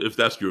productive if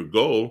that's your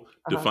goal,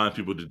 to find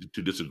people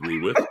to disagree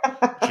with.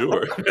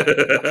 Sure.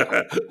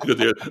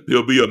 Because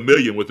there'll be a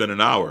million within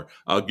an hour.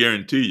 I'll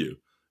guarantee you.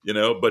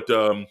 But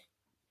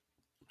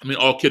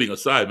all kidding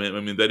aside,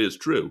 man, that is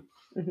true.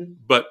 Mm-hmm.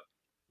 But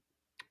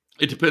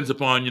it depends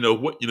upon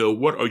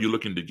what are you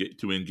looking to get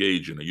to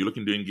engage in. Are you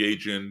looking to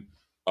engage in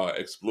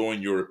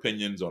exploring your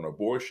opinions on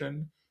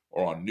abortion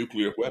or on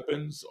nuclear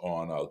weapons,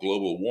 on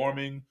global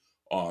warming,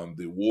 on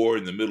the war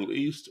in the Middle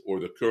East, or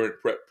the current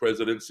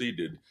presidency?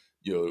 Did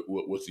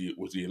was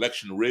the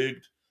election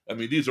rigged? I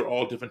mean, these are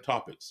all different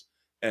topics,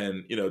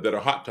 and that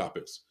are hot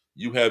topics.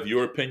 You have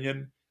your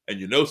opinion,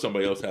 and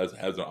somebody else has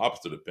an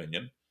opposite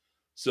opinion.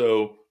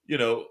 So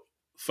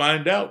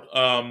find out.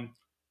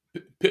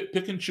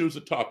 Pick and choose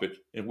a topic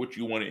in which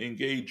you want to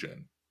engage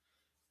in,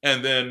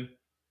 and then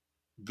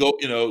go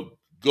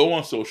go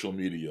on social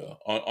media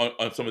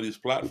on some of these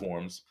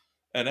platforms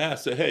and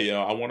ask, say, hey,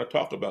 I want to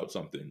talk about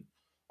something.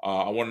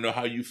 I want to know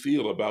how you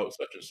feel about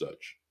such and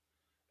such,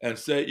 and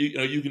say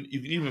you can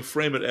even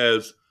frame it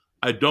as,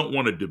 I don't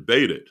want to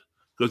debate it,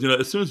 because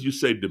as soon as you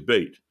say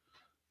debate,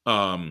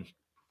 um,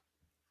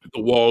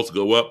 the walls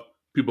go up,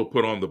 people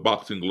put on the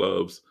boxing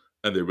gloves,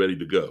 and they're ready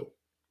to go.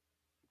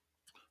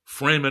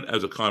 Frame it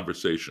as a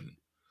conversation.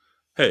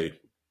 Hey,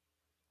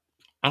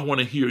 I want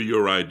to hear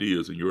your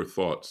ideas and your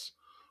thoughts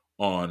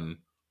on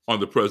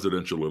the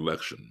presidential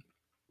election,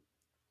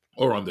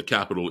 or on the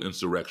Capitol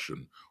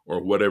insurrection,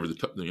 or whatever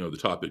the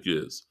topic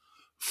is.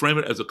 Frame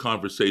it as a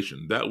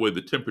conversation. That way,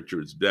 the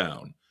temperature is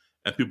down,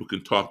 and people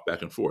can talk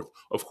back and forth.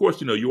 Of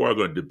course, you are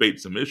going to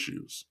debate some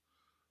issues,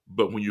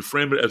 but when you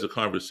frame it as a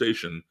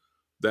conversation,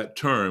 that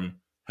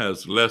term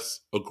has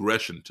less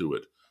aggression to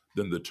it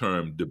than the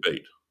term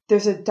debate.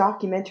 There's a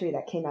documentary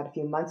that came out a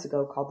few months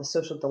ago called The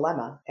Social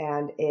Dilemma,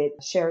 and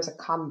it shares a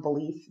common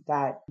belief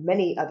that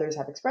many others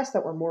have expressed,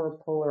 that we're more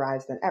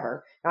polarized than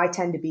ever. Now, I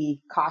tend to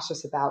be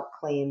cautious about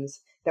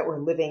claims that we're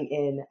living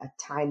in a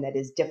time that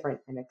is different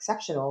and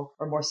exceptional,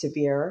 or more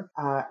severe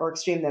or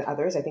extreme than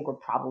others. I think we're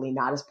probably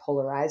not as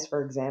polarized,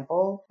 for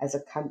example, as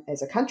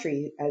a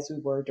country as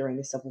we were during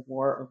the Civil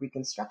War or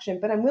Reconstruction,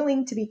 but I'm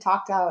willing to be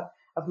talked out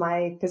of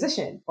my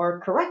position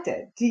or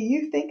corrected. Do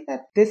you think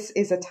that this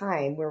is a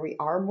time where we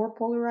are more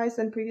polarized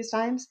than previous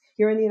times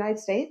here in the United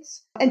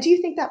States? And do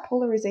you think that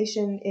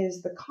polarization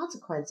is the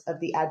consequence of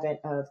the advent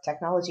of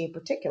technology in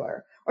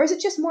particular? Or is it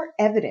just more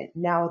evident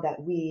now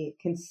that we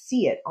can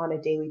see it on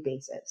a daily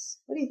basis?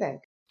 What do you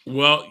think?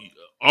 Well,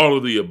 all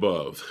of the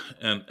above,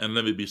 and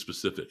let me be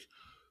specific.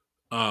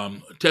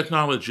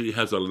 Technology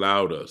has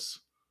allowed us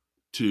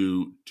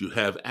to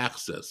have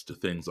access to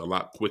things a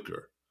lot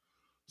quicker.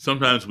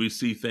 Sometimes we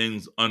see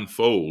things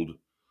unfold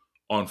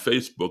on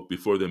Facebook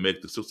before they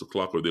make the 6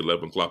 o'clock or the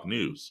 11 o'clock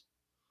news.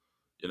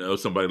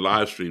 Somebody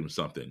live streams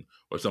something,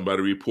 or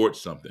somebody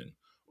reports something,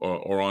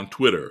 or on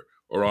Twitter,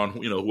 or on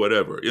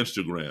whatever,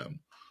 Instagram.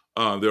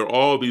 There are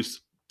all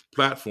these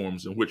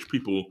platforms in which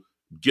people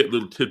get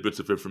little tidbits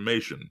of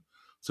information,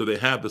 so they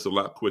have this a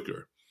lot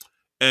quicker.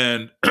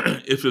 And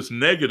if it's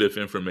negative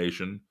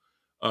information,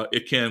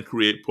 it can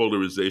create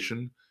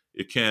polarization.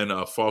 It can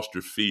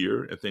foster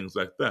fear and things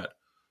like that.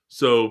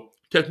 So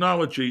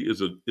technology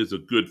is a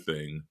good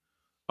thing,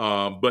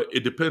 but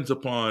it depends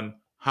upon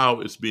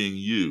how it's being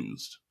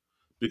used,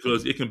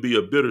 because it can be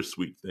a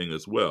bittersweet thing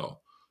as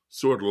well,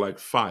 sort of like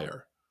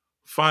fire.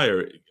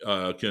 Fire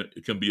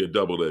can be a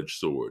double-edged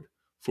sword.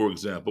 For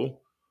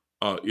example,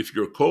 if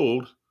you're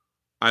cold,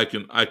 I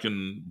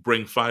can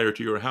bring fire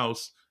to your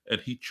house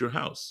and heat your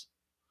house,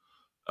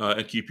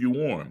 and keep you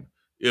warm.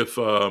 If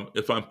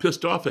I'm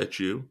pissed off at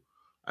you,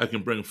 I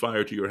can bring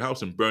fire to your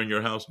house and burn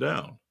your house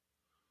down.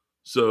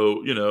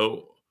 So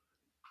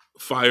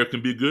fire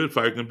can be good,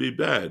 fire can be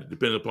bad,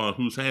 depending upon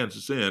whose hands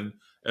it's in,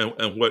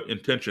 and what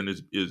intention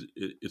is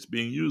it's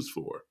being used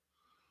for.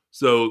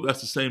 So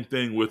that's the same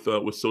thing with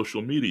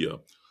social media.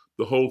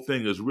 The whole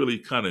thing is really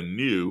kind of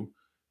new,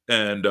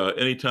 and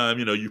anytime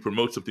you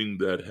promote something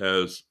that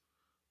has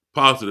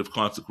positive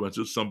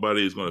consequences,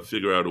 somebody is going to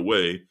figure out a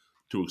way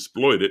to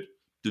exploit it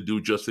to do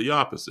just the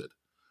opposite.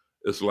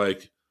 It's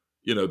like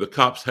the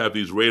cops have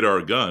these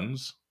radar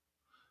guns,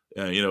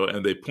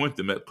 and they point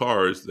them at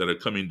cars that are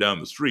coming down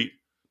the street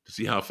to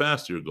see how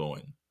fast you're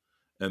going.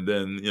 And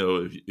then,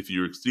 if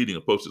you're exceeding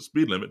a posted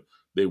speed limit,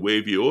 they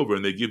wave you over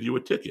and they give you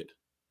a ticket.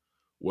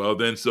 Well,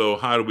 then, so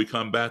how do we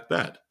combat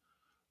that?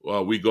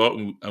 Well, we go out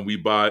and we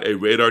buy a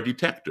radar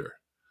detector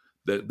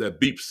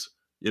that beeps,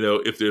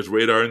 if there's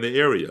radar in the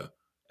area.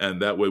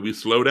 And that way we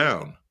slow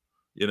down,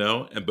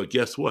 but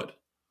guess what?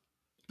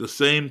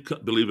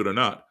 Believe it or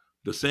not,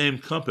 the same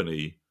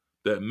company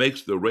that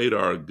makes the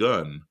radar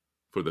gun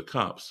for the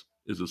cops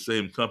is the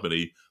same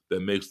company that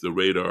makes the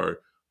radar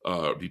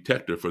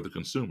detector for the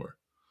consumer.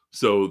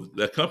 So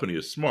that company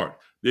is smart.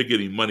 They're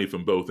getting money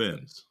from both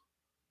ends.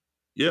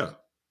 Yeah,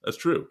 that's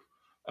true.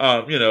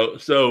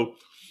 So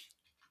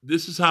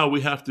this is how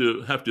we have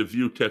to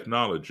view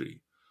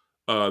technology.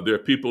 There are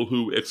people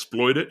who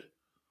exploit it,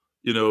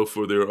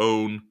 for their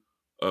own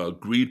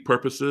greed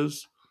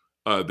purposes.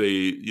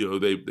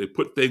 They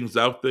put things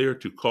out there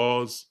to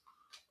cause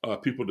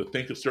people to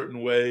think a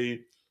certain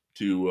way,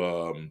 to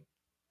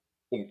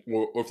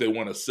or if they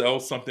want to sell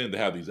something, they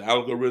have these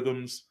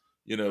algorithms,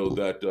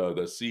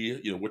 that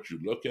see what you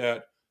look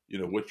at,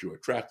 what you're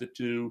attracted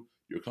to,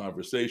 your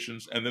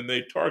conversations, and then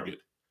they target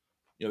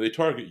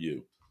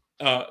you.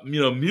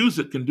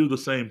 music can do the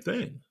same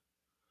thing.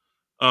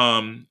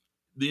 Um,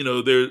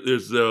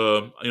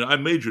 I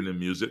majored in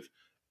music,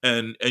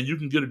 and you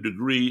can get a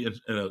degree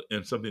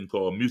in something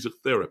called music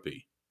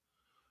therapy,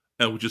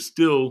 and which is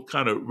still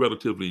kind of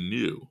relatively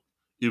new,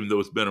 even though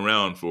it's been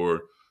around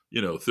for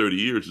 30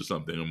 years or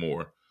something or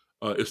more.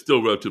 It's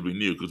still relatively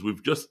new because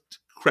we've just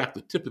cracked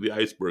the tip of the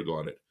iceberg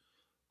on it.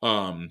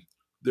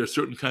 There are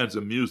certain kinds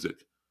of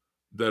music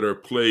that are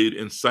played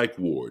in psych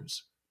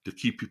wards to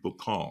keep people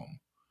calm.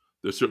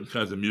 There's certain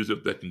kinds of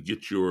music that can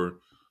get your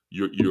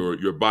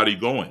body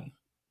going.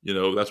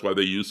 That's why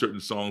they use certain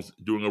songs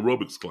during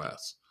aerobics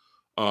class.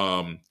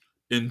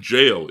 In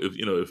jail,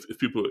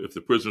 if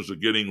the prisoners are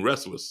getting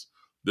restless,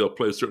 they'll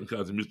play certain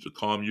kinds of music to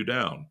calm you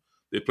down.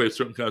 They play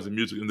certain kinds of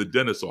music in the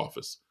dentist's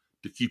office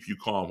to keep you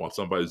calm while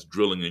somebody's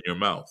drilling in your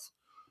mouth.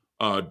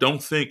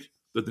 Don't think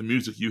that the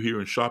music you hear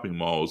in shopping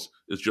malls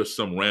is just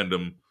some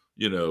random,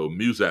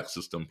 Muzak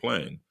system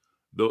playing.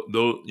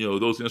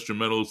 Those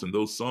instrumentals and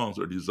those songs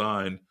are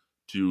designed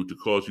to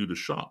cause you to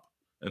shop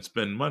and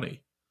spend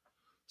money.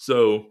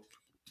 So,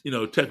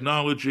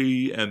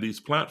 technology and these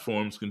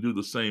platforms can do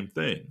the same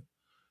thing.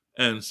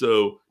 And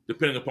so,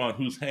 depending upon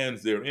whose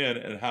hands they're in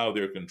and how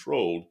they're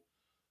controlled,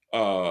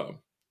 uh,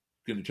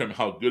 can determine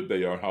how good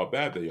they are, how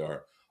bad they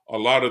are. A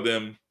lot of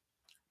them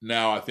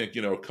now, I think,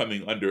 are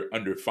coming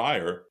under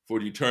fire for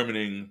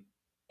determining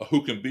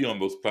who can be on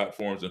those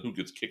platforms and who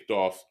gets kicked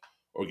off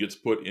or gets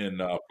put in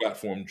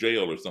platform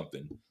jail or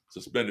something,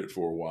 suspended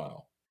for a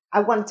while. I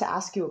wanted to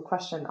ask you a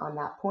question on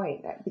that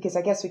point, because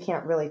I guess we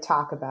can't really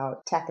talk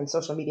about tech and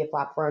social media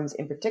platforms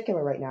in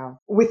particular right now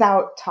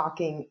without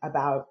talking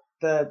about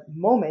the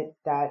moment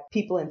that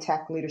people in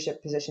tech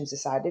leadership positions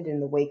decided in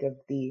the wake of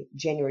the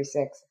January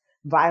 6th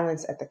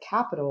violence at the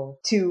Capitol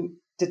to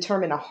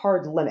determine a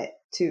hard limit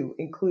to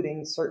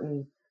including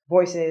certain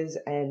voices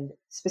and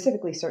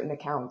specifically certain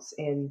accounts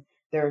in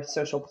their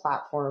social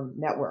platform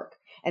network.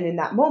 And in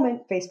that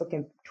moment, Facebook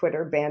and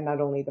Twitter banned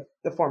not only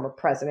the former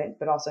president,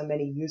 but also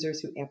many users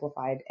who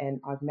amplified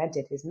and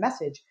augmented his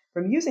message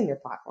from using their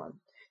platform.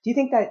 Do you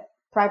think that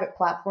private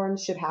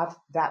platforms should have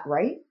that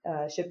right?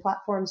 Should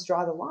platforms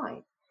draw the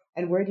line?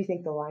 And where do you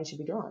think the line should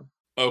be drawn?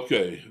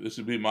 Okay, this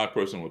would be my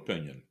personal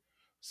opinion.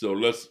 So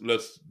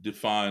let's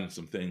define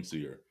some things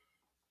here.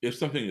 If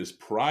something is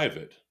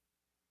private,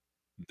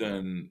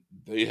 then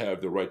they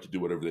have the right to do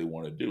whatever they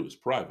want to do. It's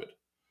private.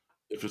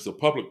 If it's a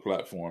public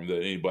platform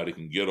that anybody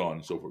can get on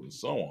and so forth and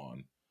so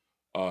on,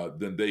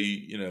 then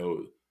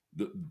the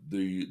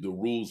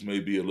rules may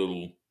be a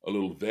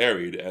little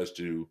varied as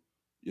to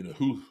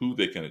who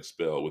they can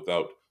expel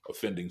without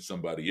offending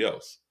somebody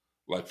else.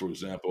 Like, for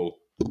example,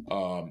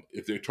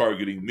 if they're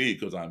targeting me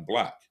because I'm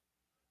black,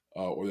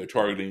 or they're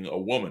targeting a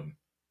woman,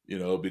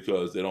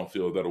 because they don't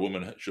feel that a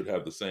woman should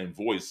have the same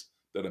voice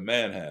that a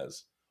man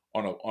has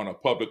on a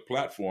public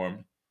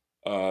platform,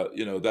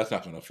 that's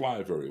not going to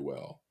fly very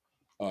well.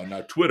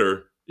 Now,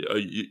 Twitter,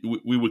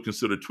 we would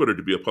consider Twitter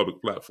to be a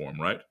public platform,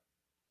 right?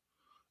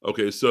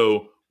 Okay,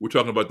 so we're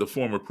talking about the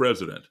former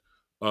president.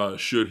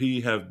 Should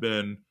he have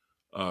been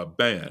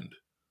banned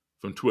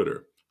from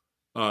Twitter?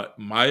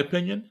 My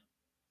opinion,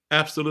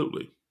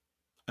 absolutely.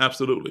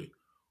 Absolutely.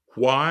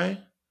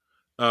 Why?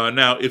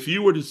 Now, if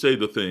you were to say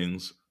the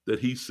things that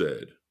he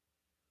said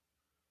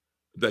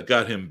that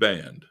got him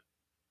banned,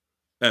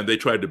 and they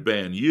tried to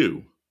ban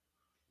you,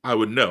 I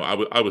would know.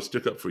 I would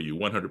stick up for you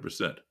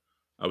 100%.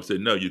 I would say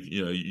no.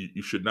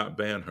 You should not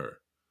ban her.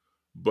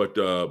 But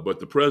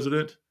the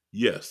president,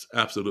 yes,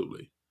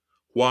 absolutely.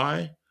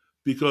 Why?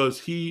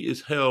 Because he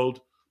is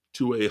held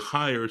to a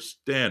higher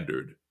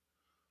standard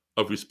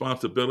of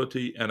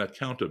responsibility and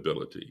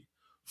accountability.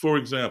 For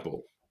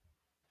example,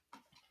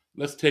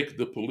 let's take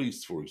the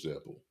police, for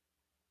example.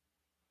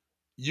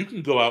 You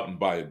can go out and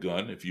buy a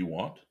gun if you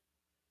want.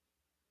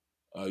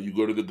 You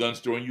go to the gun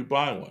store and you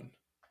buy one.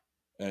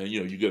 And,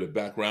 you get a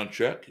background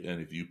check. And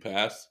if you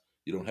pass,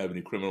 you don't have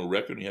any criminal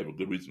record, and you have a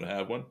good reason to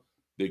have one,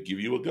 they give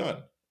you a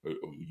gun or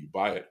you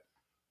buy it.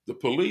 The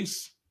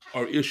police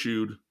are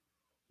issued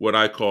what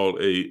I call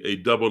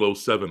a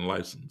 007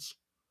 license.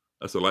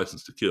 That's a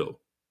license to kill,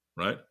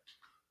 right?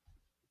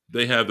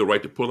 They have the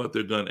right to pull out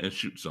their gun and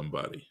shoot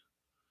somebody.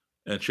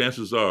 And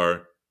chances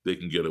are they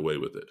can get away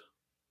with it.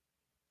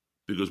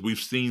 Because we've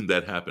seen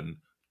that happen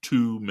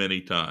too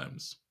many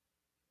times.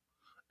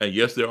 And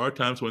yes, there are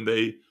times when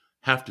they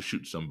have to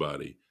shoot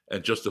somebody,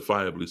 and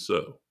justifiably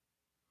so.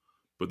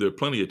 But there are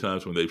plenty of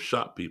times when they've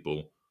shot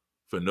people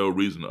for no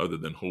reason other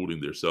than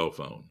holding their cell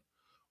phone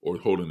or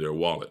holding their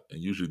wallet.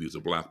 And usually these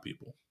are black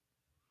people.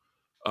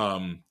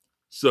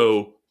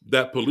 So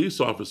that police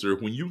officer,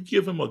 when you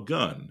give him a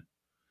gun,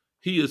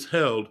 he is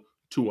held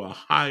to a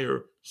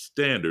higher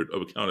standard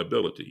of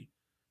accountability.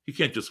 He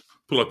can't just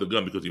pull out the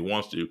gun because he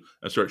wants to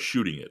and start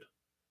shooting it,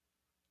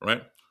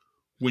 right?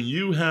 When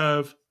you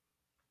have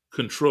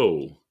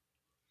control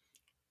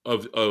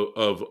of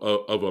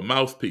a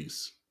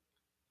mouthpiece,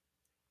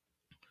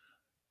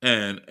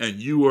 and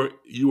you are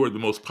the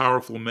most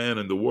powerful man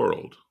in the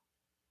world,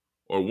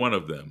 or one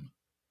of them,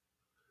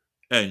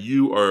 and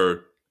you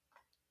are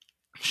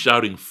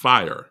shouting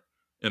fire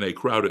in a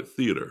crowded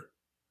theater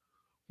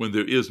when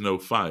there is no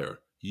fire,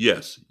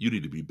 yes, you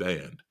need to be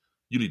banned.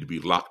 You need to be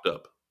locked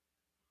up.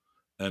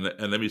 And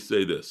let me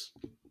say this.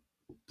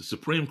 The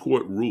Supreme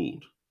Court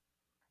ruled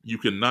you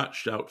cannot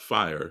shout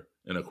fire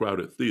in a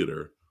crowded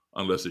theater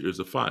unless there is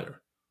a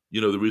fire.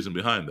 You know the reason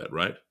behind that,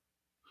 right?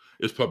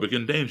 It's public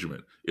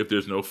endangerment. If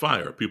there's no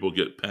fire, people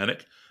get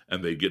panic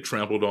and they get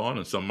trampled on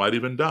and some might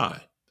even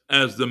die.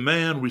 As the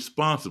man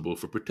responsible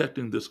for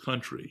protecting this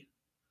country,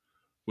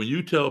 when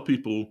you tell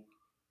people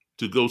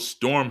to go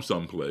storm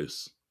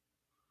someplace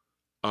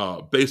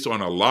based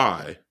on a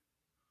lie,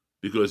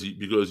 because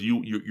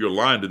you're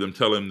lying to them,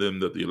 telling them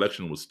that the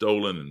election was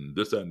stolen and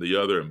this, that, and the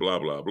other, and blah,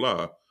 blah,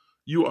 blah,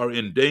 you are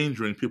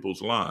endangering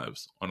people's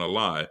lives on a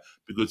lie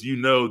because you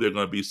know there are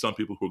going to be some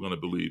people who are going to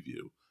believe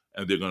you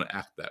and they're going to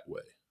act that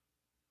way.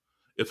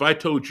 If I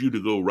told you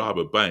to go rob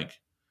a bank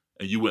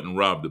and you went and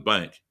robbed the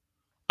bank,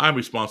 I'm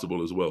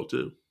responsible as well,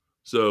 too.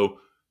 So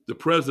the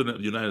president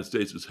of the United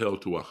States is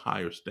held to a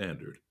higher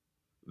standard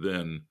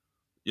than,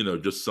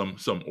 just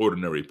some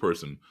ordinary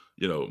person,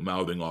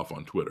 mouthing off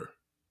on Twitter.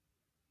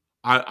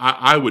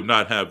 I would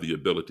not have the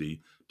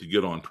ability to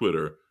get on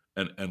Twitter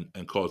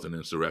and cause an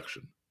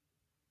insurrection.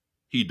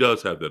 He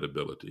does have that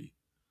ability,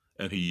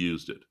 and he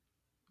used it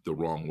the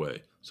wrong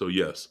way. So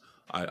yes,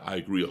 I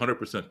agree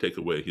 100%. Take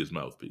away his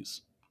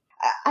mouthpiece.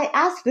 I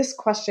ask this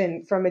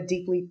question from a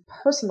deeply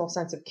personal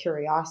sense of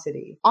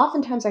curiosity.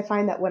 Oftentimes I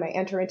find that when I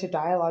enter into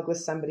dialogue with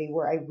somebody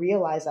where I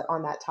realize that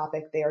on that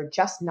topic, they are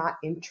just not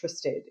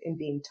interested in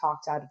being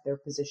talked out of their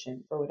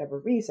position for whatever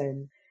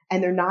reason,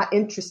 and they're not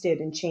interested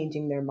in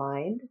changing their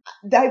mind,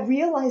 I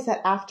realize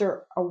that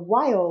after a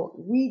while,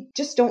 we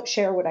just don't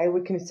share what I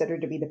would consider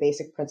to be the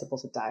basic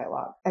principles of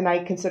dialogue. And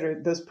I consider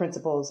those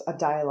principles of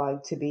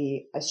dialogue to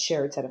be a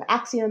shared set of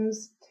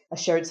axioms, a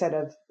shared set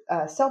of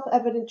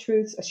self-evident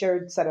truths, a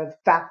shared set of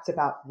facts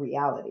about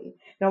reality.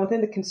 Now, within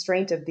the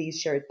constraint of these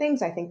shared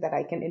things, I think that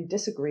I can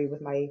disagree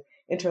with my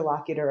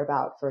interlocutor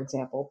about, for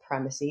example,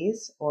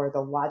 premises or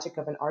the logic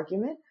of an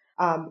argument,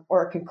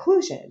 or a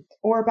conclusion,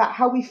 or about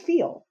how we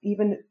feel,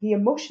 even the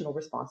emotional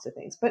response to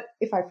things. But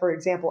if I, for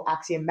example,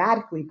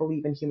 axiomatically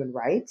believe in human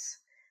rights,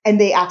 and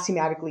they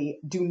axiomatically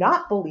do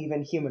not believe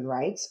in human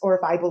rights, or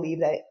if I believe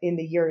that in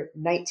the year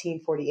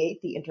 1948,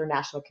 the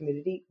international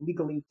community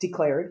legally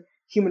declared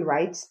human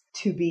rights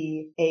to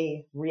be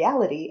a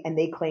reality, and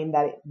they claim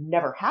that it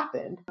never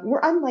happened, we're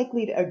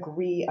unlikely to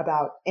agree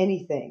about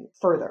anything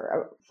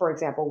further. For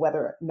example, whether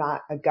or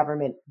not a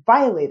government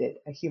violated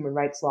a human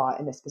rights law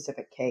in a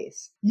specific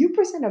case. You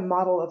present a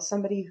model of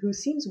somebody who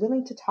seems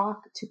willing to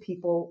talk to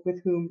people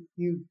with whom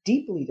you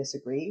deeply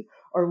disagree,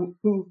 or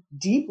who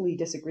deeply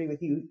disagree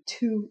with you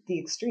to the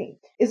extreme.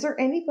 Is there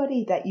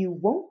anybody that you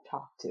won't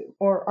talk to?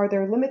 Or are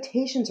there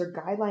limitations or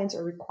guidelines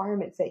or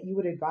requirements that you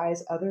would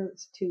advise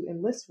others to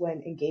enlist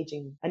when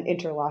engaging an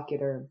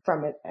interlocutor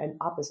from an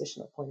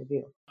oppositional point of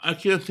view? I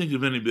can't think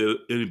of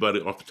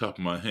anybody off the top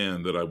of my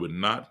hand that I would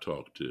not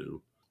talk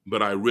to,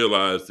 but I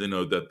realize,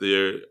 that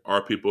there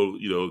are people,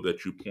 that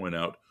you point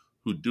out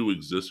who do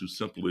exist, who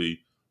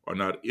simply are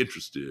not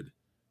interested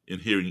in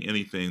hearing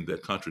anything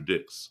that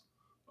contradicts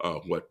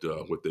what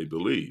they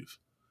believe.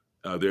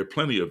 There are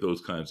plenty of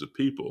those kinds of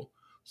people.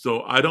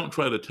 So I don't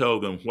try to tell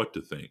them what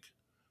to think.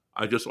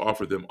 I just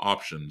offer them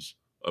options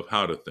of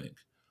how to think.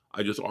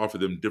 I just offer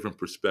them different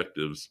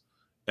perspectives,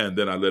 and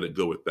then I let it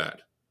go at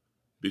that.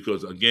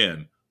 Because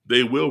again,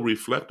 they will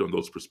reflect on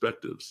those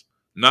perspectives.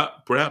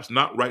 Perhaps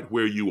not right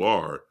where you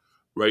are,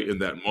 right in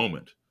that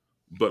moment,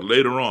 but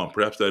later on,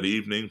 perhaps that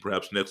evening,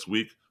 perhaps next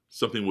week,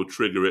 something will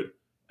trigger it,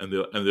 and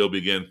they'll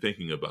begin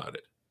thinking about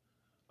it.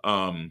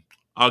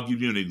 I'll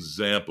give you an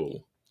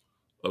example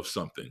of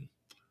something.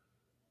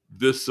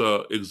 This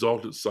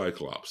exalted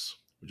Cyclops,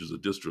 which is a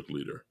district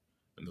leader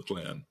in the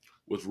Klan,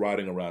 was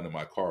riding around in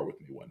my car with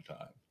me one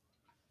time.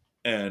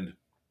 And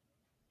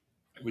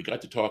we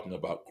got to talking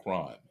about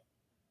crime.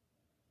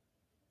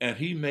 And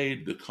he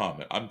made the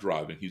comment, I'm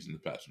driving, he's in the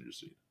passenger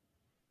seat.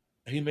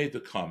 And he made the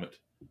comment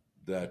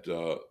that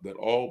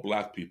all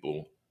Black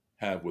people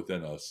have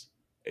within us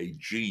a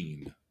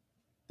gene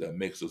that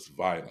makes us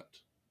violent.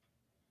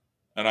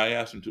 And I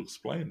asked him to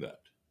explain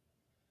that.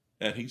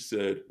 And he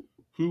said,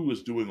 who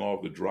was doing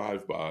all the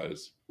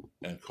drive-bys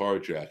and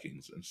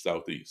carjackings in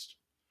Southeast?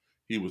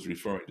 He was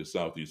referring to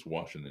Southeast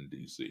Washington,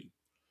 D.C.,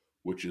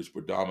 which is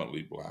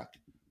predominantly Black.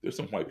 There's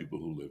some white people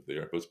who live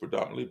there, but it's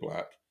predominantly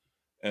Black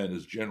and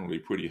is generally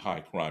pretty high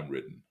crime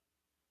ridden.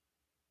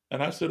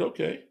 And I said,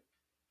 okay,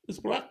 it's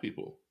Black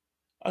people.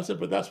 I said,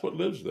 but that's what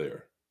lives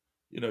there.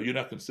 You're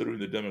not considering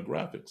the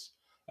demographics.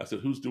 I said,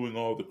 who's doing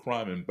all the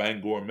crime in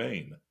Bangor,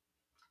 Maine?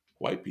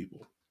 White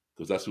people,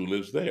 because that's who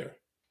lives there.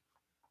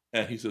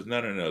 And he says,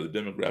 no, the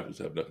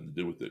demographics have nothing to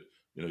do with it.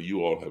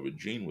 You all have a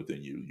gene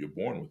within you. You're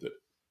born with it,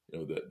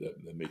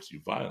 that makes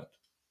you violent.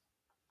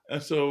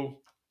 And so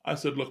I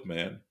said, look,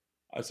 man,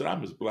 I said,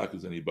 I'm as Black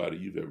as anybody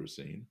you've ever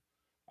seen.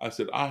 I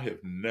said, I have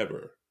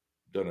never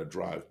done a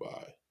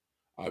drive-by.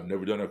 I've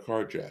never done a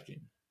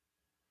carjacking.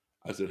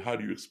 I said, how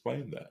do you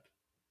explain that?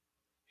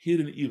 He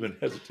didn't even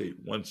hesitate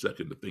 1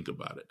 second to think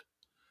about it.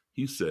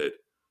 He said,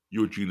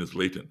 Your Gene is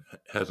latent,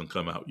 hasn't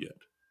come out yet.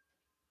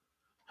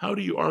 How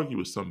do you argue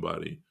with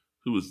somebody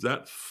who is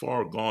that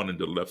far gone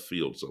into left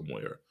field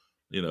somewhere?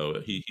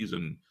 He's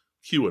in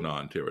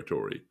QAnon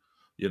territory,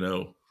 you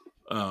know,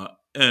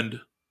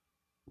 and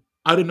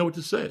I didn't know what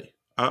to say.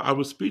 I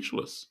was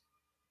speechless.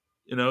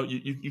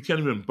 You can't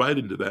even bite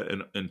into that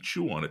and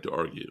chew on it to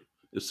argue.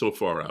 It's so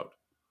far out.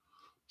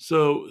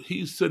 So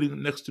he's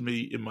sitting next to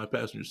me in my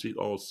passenger seat,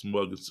 all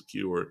smug and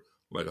secure,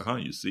 like,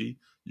 you see,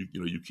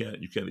 you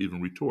can't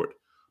even retort.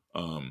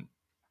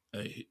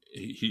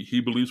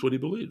 He believes what he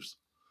believes.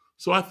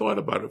 So I thought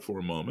about it for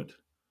a moment,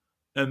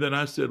 and then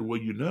I said,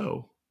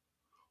 well,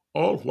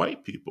 all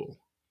white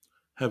people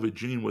have a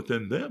gene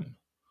within them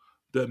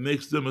that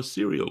makes them a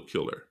serial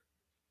killer.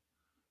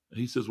 And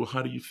he says, well,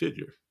 how do you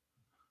figure?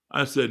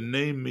 I said,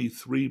 name me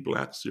 3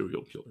 black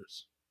serial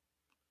killers.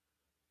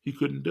 He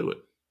couldn't do it.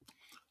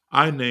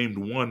 I named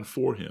one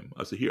for him.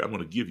 I said, here, I'm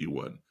going to give you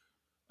one.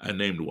 I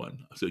named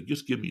one. I said,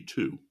 just give me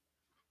 2.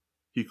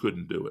 He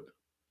couldn't do it.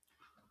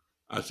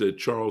 I said,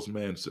 Charles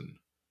Manson,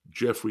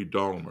 Jeffrey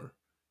Dahmer,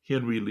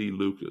 Henry Lee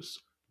Lucas,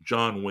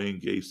 John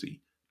Wayne Gacy,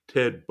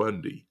 Ted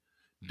Bundy,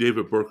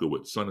 David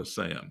Berkowitz, son of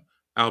Sam,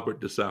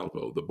 Albert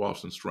DeSalvo, the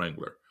Boston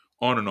Strangler,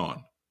 on and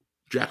on,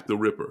 Jack the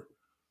Ripper.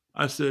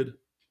 I said,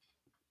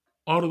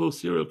 all of those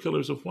serial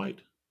killers are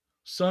white.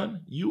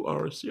 Son, you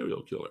are a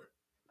serial killer.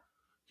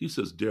 He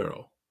says,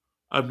 Daryl,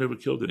 I've never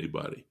killed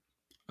anybody.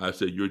 I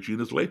said, your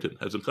gene is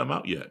latent, hasn't come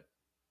out yet.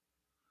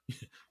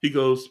 He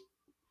goes,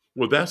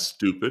 well, that's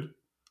stupid.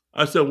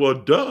 I said, well,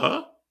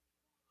 duh.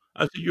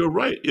 I said, you're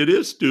right, it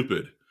is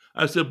stupid.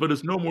 I said, but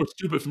it's no more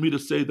stupid for me to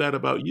say that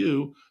about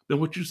you than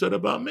what you said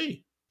about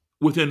me.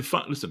 Within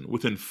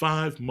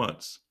 5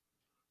 months,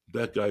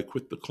 that guy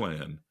quit the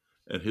Klan,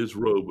 and his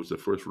robe was the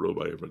first robe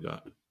I ever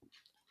got,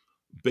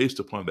 based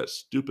upon that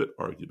stupid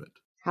argument.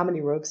 How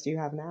many robes do you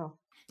have now?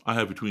 I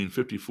have between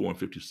 54 and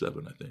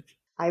 57, I think.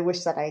 I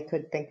wish that I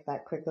could think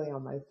that quickly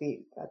on my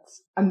feet.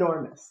 That's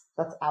enormous.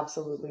 That's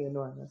absolutely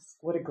enormous.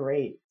 What a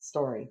great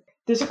story.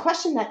 There's a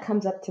question that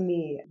comes up to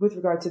me with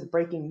regard to the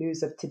breaking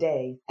news of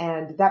today.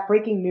 And that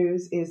breaking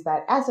news is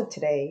that as of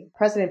today,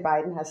 President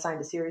Biden has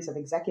signed a series of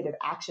executive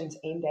actions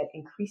aimed at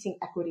increasing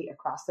equity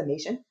across the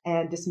nation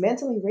and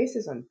dismantling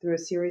racism through a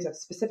series of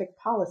specific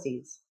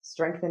policies,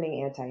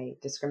 strengthening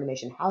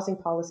anti-discrimination housing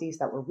policies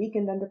that were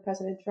weakened under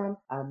President Trump,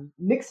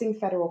 mixing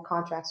federal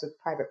contracts with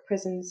private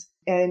prisons,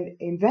 and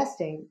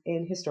investing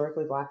in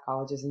historically Black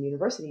colleges and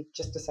universities,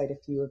 just to cite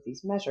a few of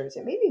these measures.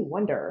 It made me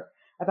wonder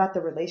about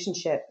the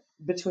relationship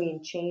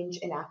between change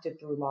enacted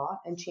through law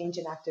and change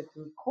enacted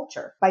through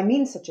culture by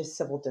means such as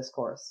civil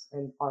discourse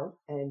and art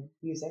and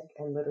music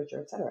and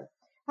literature, etc.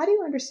 How do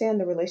you understand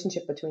the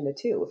relationship between the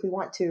two? If we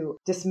want to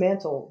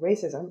dismantle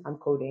racism, I'm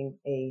quoting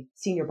a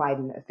senior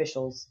Biden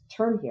official's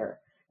term here,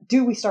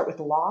 do we start with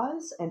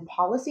laws and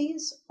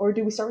policies, or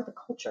do we start with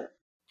the culture?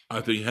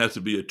 I think it has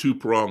to be a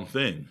 2-pronged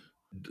thing.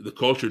 The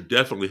culture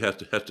definitely has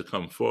to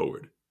come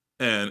forward,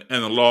 and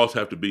the laws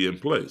have to be in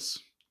place.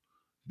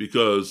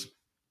 Because,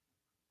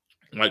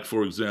 like,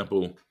 for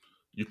example,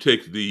 you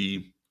take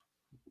the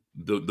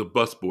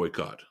bus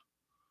boycott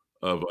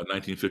of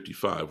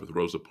 1955 with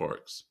Rosa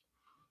Parks.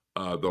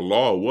 The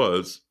law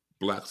was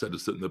blacks had to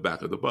sit in the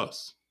back of the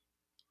bus.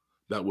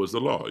 That was the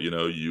law.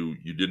 You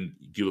didn't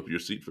give up your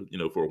seat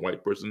for a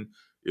white person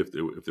if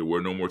there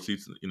were no more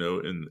seats in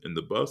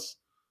the bus.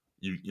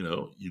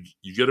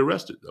 You get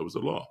arrested. That was the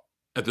law.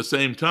 At the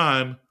same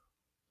time,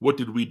 what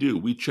did we do?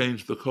 We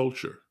changed the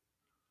culture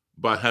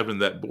by having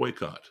that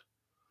boycott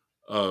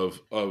of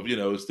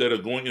instead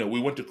of going,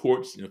 we went to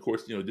courts,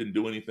 courts, didn't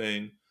do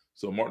anything.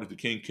 So Martin Luther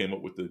King came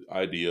up with the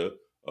idea of,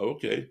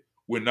 okay,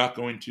 we're not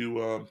going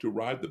to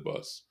ride the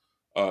bus.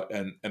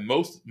 And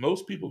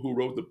most people who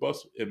rode the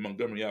bus in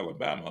Montgomery,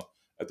 Alabama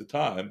at the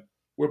time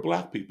were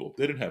Black people.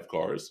 They didn't have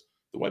cars.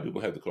 The white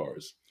people had the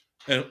cars.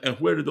 And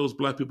where did those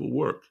Black people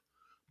work?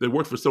 They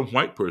worked for some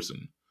white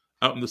person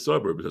out in the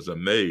suburbs as a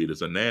maid,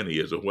 as a nanny,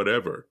 as a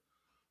whatever.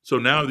 So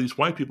now these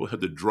white people had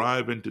to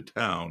drive into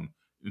town,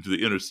 into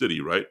the inner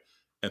city, right?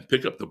 And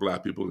pick up the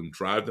Black people and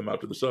drive them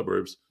out to the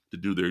suburbs to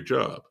do their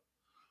job.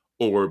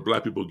 Or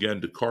Black people, again,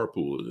 to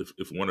carpool.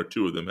 If one or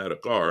two of them had a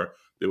car,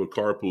 they would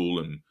carpool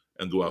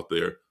and go out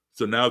there.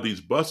 So now these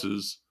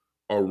buses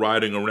are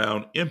riding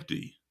around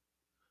empty,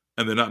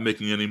 and they're not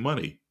making any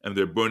money, and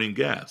they're burning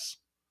gas.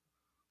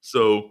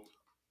 So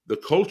the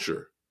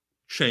culture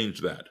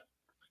changed that.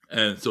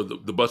 And so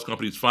the bus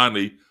companies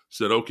finally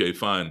said, okay,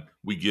 fine,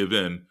 we give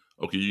in.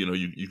 Okay,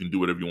 you can do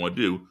whatever you want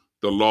to do.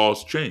 The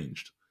laws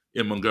changed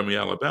in Montgomery,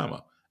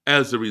 Alabama.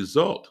 As a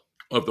result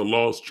of the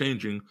laws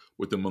changing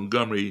with the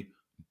Montgomery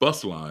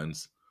bus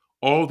lines,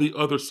 all the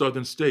other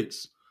southern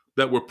states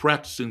that were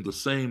practicing the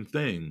same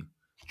thing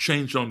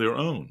changed on their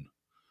own.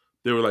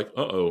 They were like,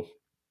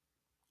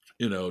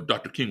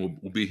 Dr. King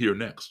will be here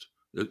next.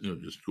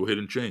 Just go ahead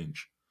and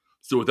change.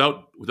 So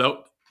without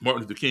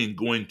Martin Luther King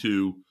going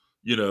to,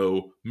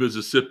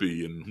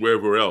 Mississippi and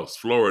wherever else,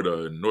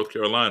 Florida and North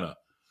Carolina,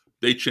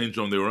 they changed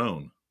on their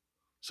own.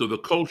 So the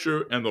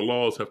culture and the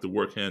laws have to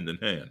work hand in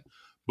hand.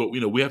 But,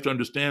 we have to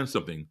understand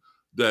something.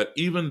 that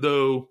even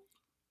though,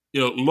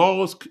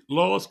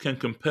 laws can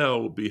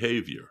compel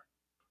behavior,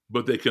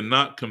 but they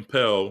cannot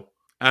compel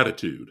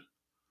attitude.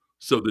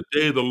 So the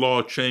day the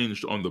law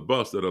changed on the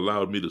bus that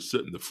allowed me to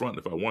sit in the front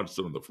if I wanted to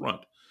sit in the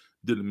front,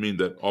 didn't mean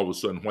that all of a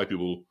sudden white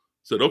people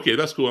said, okay,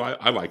 that's cool.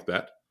 I like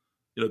that.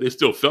 They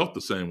still felt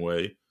the same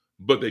way,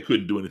 but they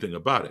couldn't do anything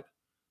about it.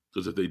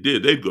 Because if they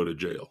did, they'd go to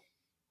jail.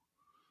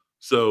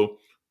 So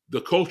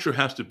the culture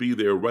has to be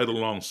there right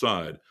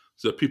alongside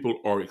so that people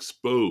are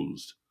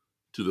exposed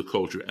to the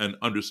culture and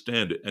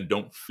understand it and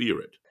don't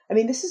fear it. I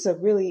mean, this is a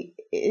really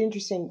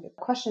interesting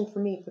question for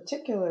me in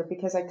particular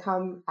because I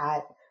come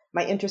at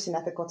my interest in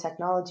ethical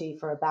technology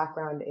for a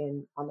background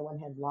in, on the one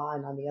hand, law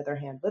and on the other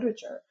hand,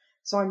 literature.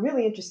 So I'm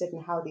really interested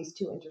in how these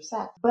two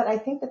intersect. But I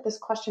think that this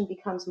question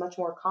becomes much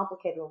more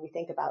complicated when we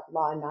think about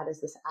law not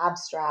as this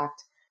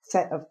abstract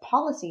set of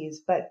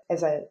policies, but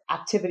as an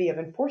activity of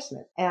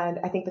enforcement. And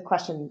I think the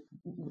question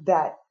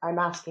that I'm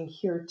asking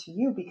here to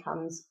you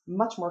becomes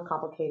much more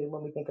complicated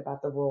when we think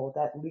about the role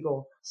that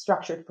legal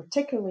structure,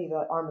 particularly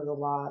the arm of the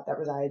law that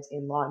resides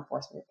in law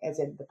enforcement, as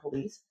in the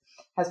police,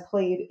 has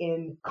played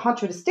in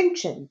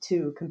contradistinction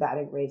to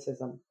combating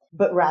racism,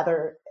 but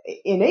rather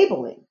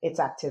enabling its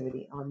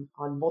activity on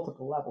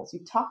multiple levels. You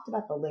talked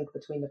about the link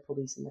between the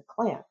police and the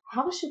Klan.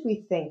 How should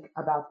we think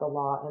about the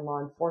law and law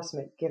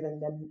enforcement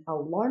given the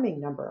alarming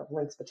number of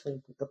links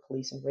between the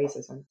police and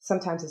racism,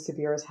 sometimes as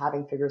severe as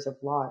having figures of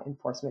law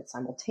enforcement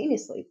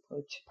simultaneously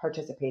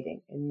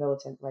participating in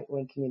militant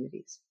right-wing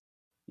communities?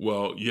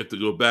 Well, you have to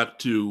go back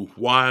to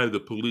why the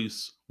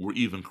police were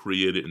even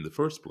created in the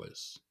first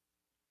place.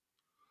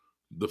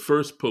 The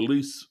first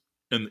police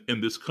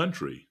in this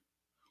country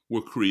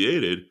were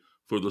created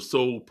for the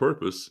sole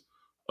purpose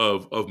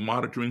of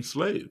monitoring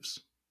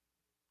slaves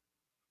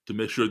to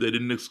make sure they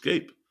didn't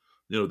escape,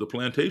 the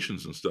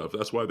plantations and stuff.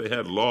 That's why they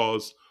had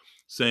laws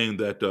saying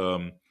that,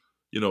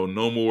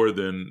 no more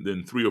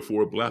than 3 or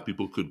 4 black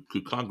people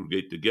could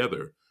congregate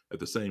together at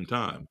the same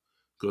time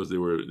because they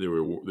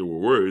were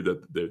worried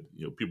that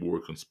people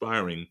were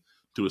conspiring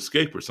to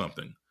escape or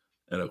something.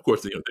 And of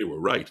course, they were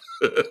right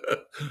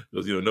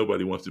because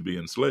nobody wants to be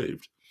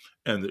enslaved,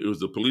 and it was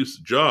the police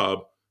job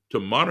to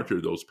monitor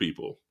those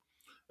people.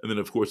 And then,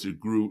 of course, it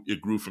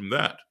grew from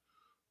that.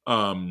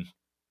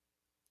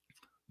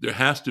 There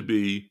has to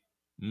be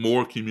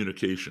more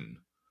communication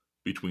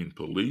between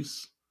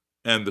police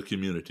and the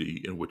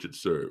community in which it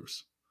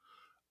serves.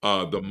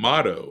 The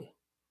motto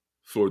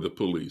for the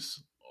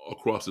police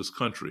across this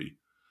country,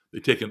 they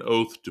take an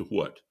oath to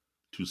what?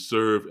 To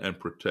serve and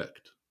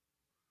protect.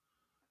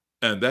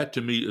 And that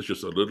to me is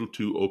just a little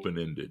too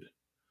open-ended.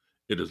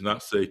 It does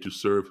not say to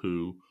serve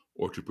who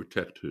or to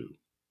protect who.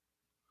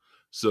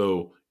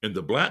 So in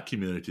the black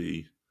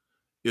community,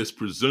 it's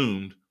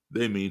presumed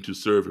they mean to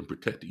serve and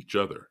protect each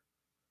other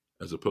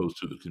as opposed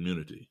to the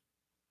community.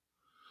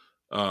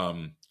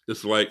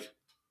 It's like,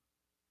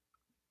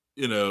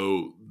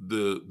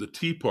 the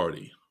Tea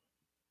Party.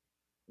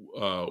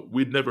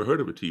 We'd never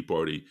heard of a Tea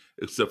Party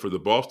except for the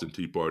Boston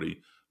Tea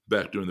Party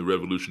back during the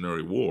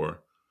Revolutionary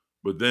War.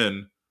 But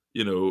then,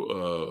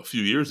 a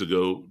few years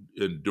ago,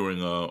 during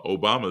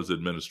Obama's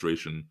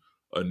administration,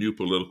 a new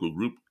political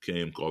group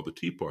came called the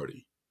Tea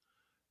Party.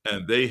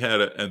 And they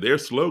had and their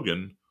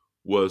slogan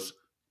was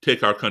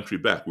 "Take our country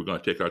back. We're going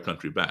to take our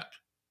country back."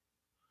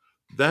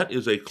 That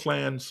is a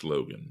Klan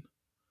slogan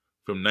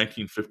from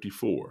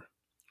 1954,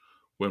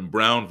 when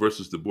Brown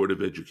versus the Board of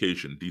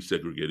Education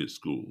desegregated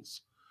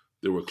schools.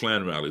 There were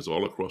Klan rallies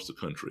all across the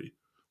country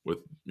with,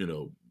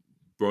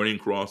 burning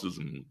crosses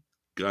and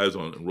guys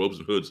on robes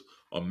and hoods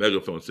on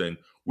megaphones saying,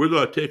 "We're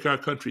going to take our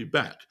country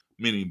back,"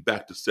 meaning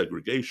back to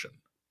segregation,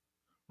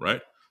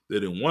 right? They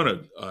didn't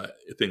want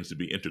things to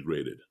be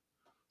integrated.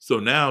 So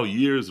now,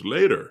 years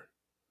later,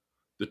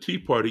 the Tea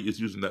Party is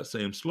using that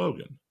same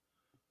slogan.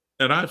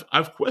 And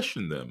I've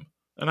questioned them.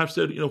 And I've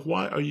said,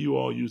 why are you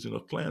all using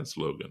a Klan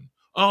slogan?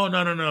 "Oh,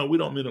 no, we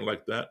don't mean it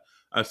like that."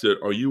 I said,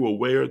 "Are you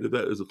aware that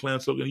that is a Klan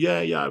slogan?"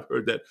 Yeah, I've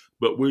heard that,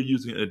 but we're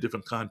using it in a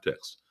different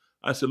context.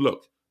 I said,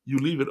 "Look, you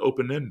leave it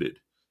open-ended.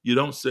 You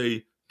don't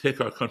say,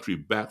 take our country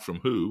back from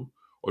who,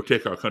 or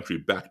take our country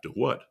back to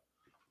what.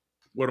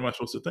 What am I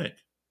supposed to think?"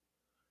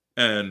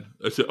 And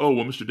I said, "Oh,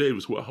 well, Mr.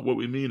 Davis, what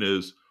we mean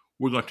is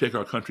we're going to take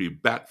our country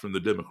back from the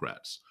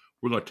Democrats.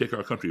 We're going to take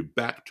our country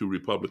back to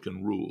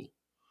Republican rule."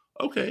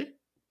 Okay,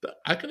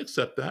 I can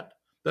accept that.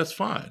 That's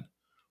fine.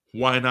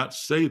 Why not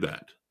say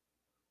that?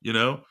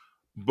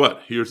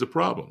 But here's the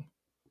problem.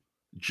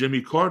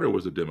 Jimmy Carter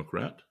was a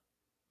Democrat.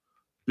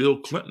 Bill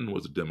Clinton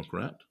was a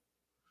Democrat.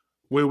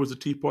 Where was the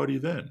Tea Party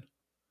then?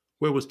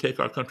 Where was Take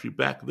Our Country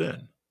Back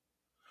then?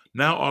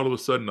 Now, all of a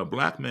sudden, a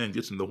black man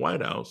gets in the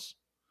White House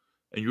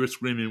and you're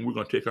screaming, "We're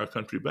going to take our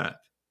country back."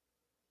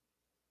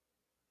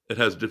 It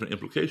has a different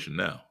implication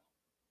now.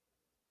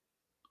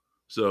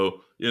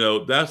 So,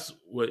 that's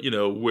what,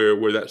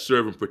 where that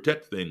serve and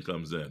protect thing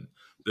comes in.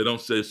 They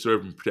don't say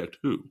serve and protect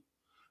who.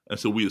 And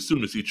so we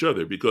assume it's each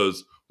other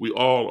because we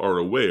all are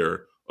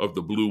aware of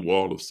the blue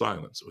wall of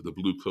silence or the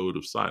blue code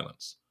of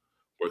silence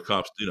where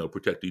cops,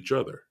 protect each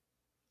other.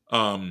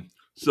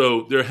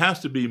 So there has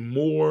to be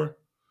more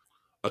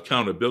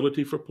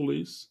accountability for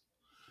police,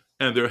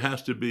 and there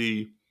has to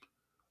be,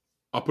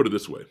 I'll put it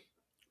this way.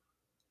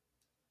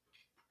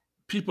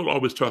 People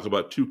always talk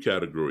about two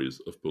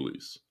categories of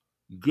police: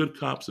 good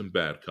cops and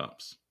bad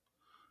cops.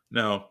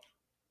 Now,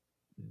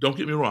 don't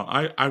get me wrong,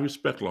 I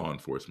respect law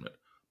enforcement.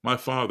 My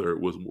father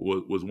was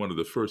one of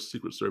the first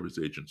Secret Service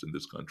agents in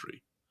this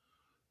country.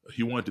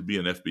 He wanted to be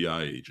an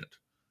FBI agent.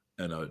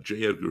 And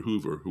J. Edgar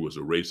Hoover, who was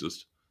a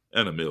racist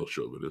and a male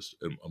chauvinist,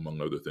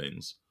 among other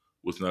things,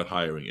 was not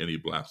hiring any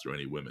blacks or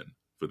any women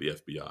for the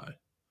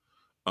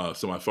FBI.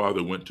 So my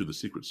father went to the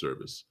Secret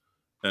Service.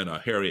 And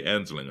Harry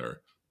Anslinger,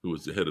 who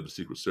was the head of the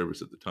Secret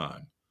Service at the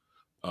time,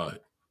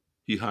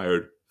 he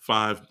hired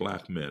 5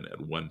 black men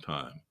at one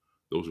time.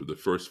 Those were the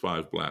first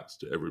 5 blacks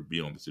to ever be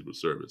on the Secret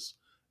Service.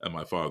 And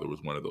my father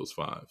was one of those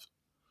 5.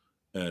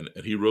 And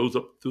he rose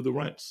up through the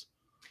ranks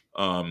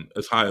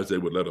as high as they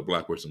would let a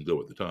black person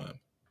go at the time.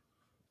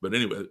 But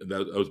anyway,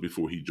 that was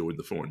before he joined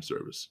the Foreign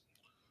Service.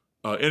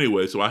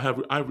 Anyway, so I have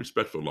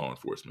respect for law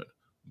enforcement.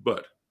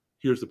 But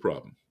here's the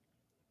problem.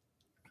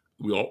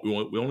 We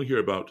only hear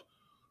about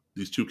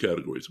these two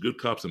categories, good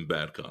cops and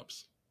bad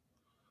cops.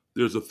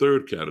 There's a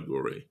third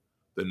category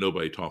that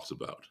nobody talks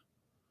about.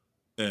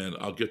 And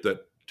I'll get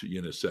that to you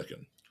in a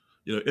second.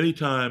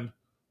 Anytime,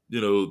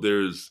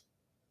 there's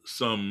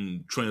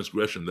some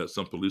transgression that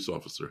some police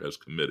officer has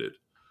committed,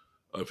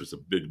 if it's a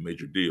big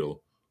major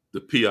deal,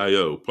 the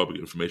PIO, Public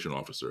Information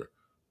Officer,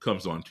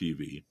 comes on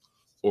TV,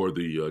 or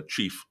the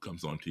chief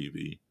comes on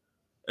TV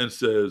and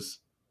says,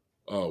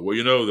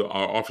 our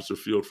officer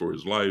feared for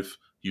his life.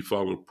 He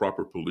followed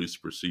proper police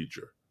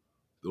procedure.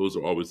 Those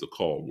are always the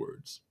call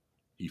words.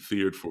 He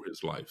feared for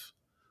his life.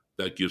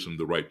 That gives him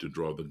the right to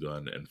draw the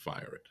gun and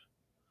fire it.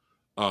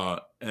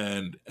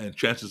 And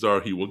chances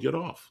are he will get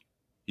off.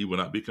 He will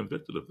not be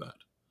convicted of that.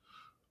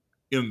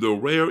 In the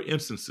rare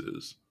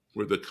instances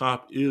where the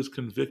cop is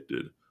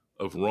convicted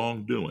of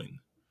wrongdoing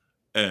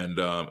and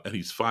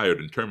he's fired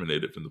and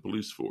terminated from the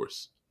police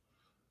force,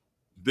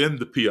 then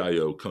the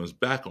PIO comes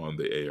back on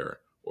the air,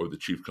 or the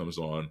chief comes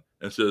on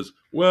and says,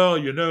 well,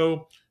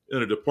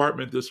 in a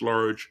department this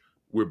large,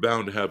 we're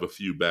bound to have a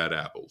few bad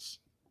apples.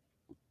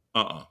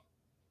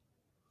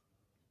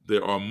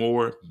 There are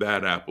more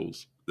bad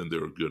apples than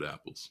there are good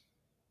apples.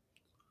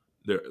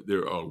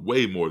 There are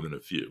way more than a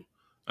few.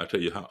 I'll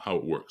tell you how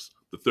it works.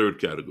 The third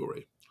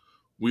category.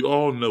 We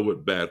all know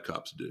what bad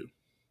cops do.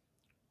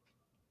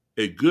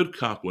 A good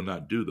cop will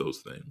not do those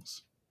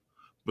things,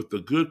 but the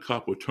good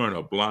cop will turn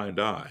a blind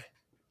eye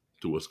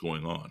to what's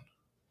going on.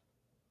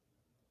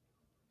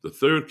 The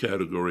third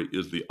category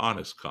is the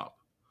honest cop.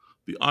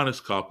 The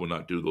honest cop will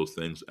not do those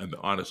things, and the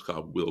honest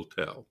cop will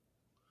tell.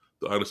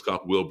 The honest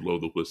cop will blow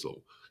the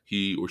whistle.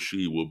 He or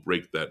she will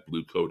break that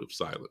blue code of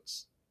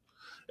silence.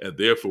 And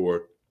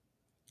therefore,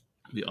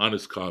 the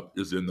honest cop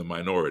is in the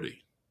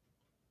minority.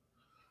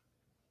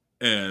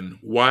 And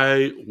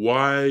why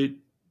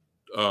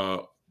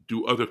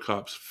do other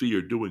cops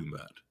fear doing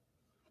that?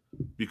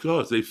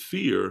 Because they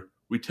fear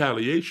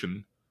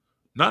retaliation,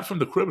 not from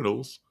the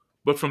criminals,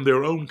 but from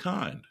their own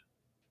kind.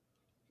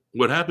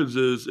 What happens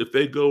is if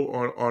they go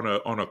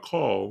on a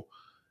call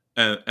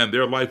and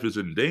their life is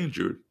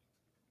endangered,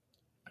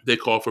 they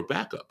call for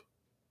backup.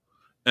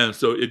 And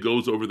so it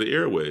goes over the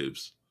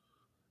airwaves.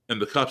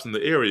 And the cops in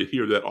the area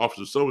hear that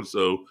Officer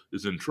so-and-so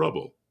is in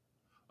trouble.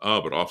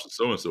 But Officer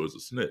so-and-so is a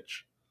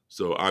snitch.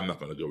 So I'm not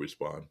going to go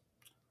respond.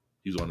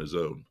 He's on his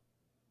own.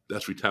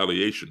 That's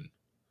retaliation.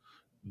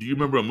 Do you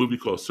remember a movie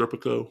called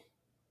Serpico?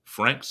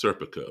 Frank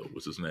Serpico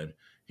was his name.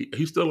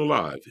 He's still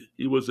alive.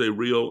 He was a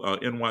real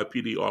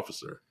NYPD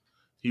officer.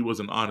 He was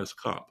an honest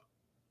cop.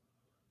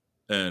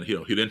 And, he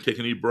didn't take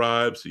any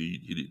bribes. He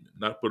did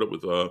not put up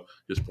with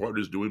his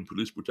partners doing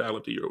police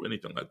brutality or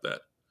anything like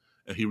that.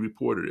 And he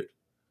reported it.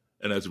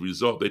 And as a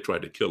result, they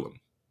tried to kill him.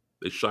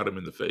 They shot him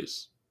in the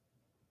face.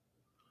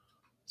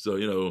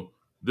 So,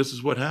 this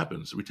is what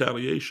happens,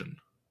 retaliation.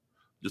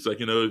 Just like,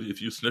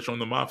 if you snitch on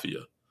the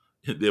mafia,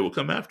 they will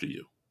come after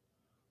you.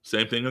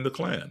 Same thing in the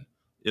Klan.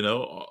 A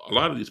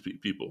lot of these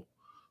people.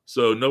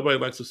 So nobody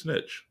likes a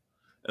snitch.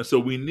 And so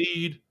we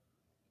need,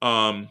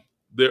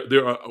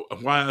 there are,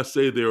 why I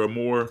say there are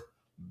more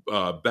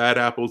bad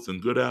apples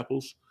than good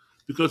apples,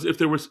 because if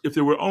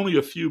there were only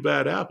a few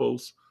bad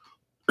apples,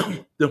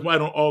 then why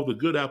don't all the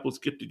good apples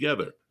get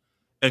together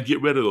and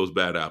get rid of those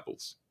bad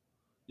apples?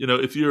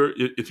 If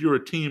you're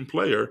a team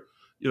player,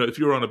 if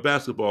you're on a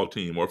basketball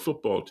team or a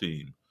football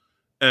team,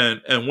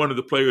 and one of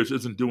the players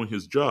isn't doing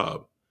his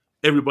job,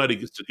 everybody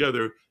gets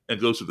together and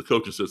goes to the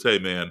coach and says, hey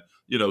man,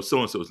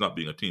 so-and-so is not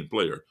being a team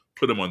player.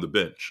 Put him on the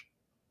bench.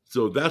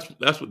 So that's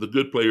what the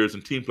good players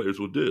and team players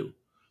will do.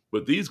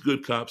 But these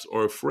good cops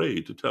are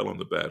afraid to tell on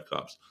the bad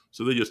cops.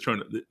 So they just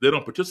they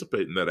don't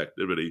participate in that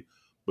activity,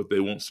 but they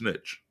won't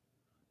snitch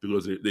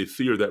because they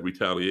fear that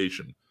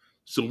retaliation.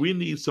 So we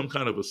need some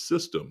kind of a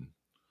system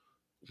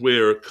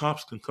where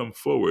cops can come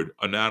forward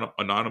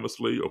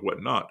anonymously or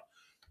whatnot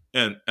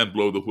and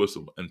blow the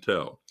whistle and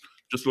tell.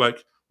 Just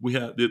like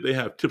they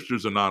have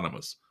tipsters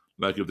anonymous.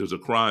 Like if there's a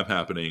crime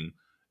happening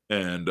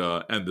and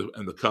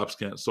the cops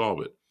can't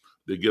solve it,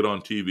 they get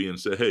on TV and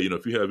say, hey,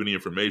 if you have any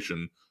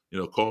information,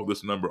 call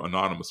this number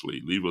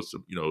anonymously. Leave us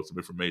some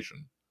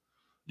information.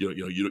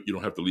 You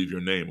don't have to leave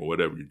your name or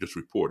whatever. You just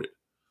report it,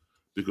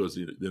 because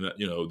they're not,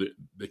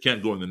 they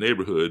can't go in the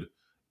neighborhood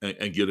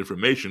and get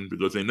information,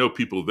 because they know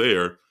people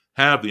there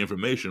have the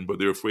information, but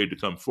they're afraid to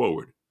come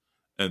forward,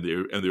 and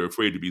they're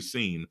afraid to be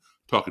seen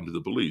talking to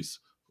the police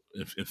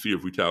in fear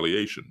of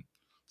retaliation.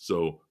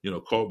 So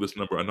call this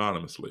number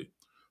anonymously.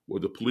 Well,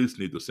 the police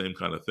need the same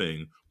kind of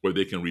thing where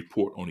they can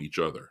report on each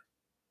other,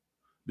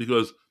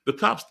 because the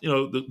cops,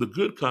 the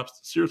good cops,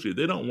 seriously,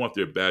 they don't want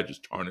their badges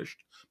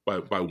tarnished by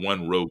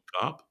one rogue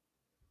cop,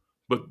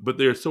 but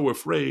they're so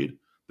afraid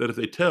that if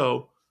they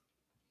tell,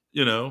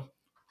 you know,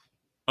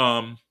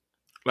 um,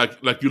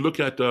 like you look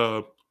at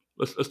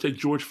let's take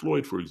George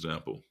Floyd for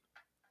example.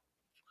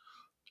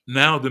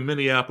 Now the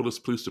Minneapolis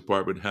Police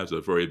Department has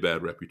a very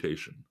bad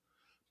reputation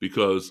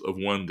because of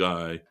one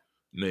guy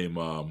named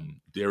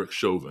Derek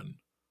Chauvin,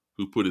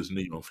 who put his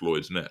knee on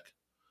Floyd's neck.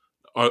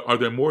 Are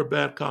there more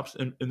bad cops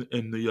in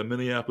the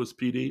Minneapolis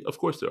PD? Of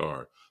course there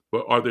are.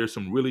 But are there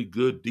some really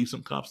good,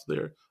 decent cops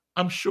there?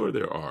 I'm sure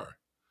there are.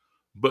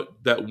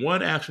 But that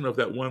one action of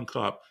that one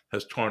cop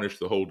has tarnished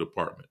the whole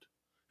department,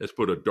 has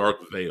put a dark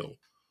veil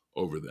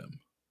over them.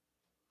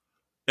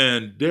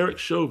 And Derek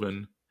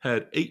Chauvin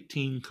had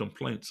 18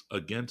 complaints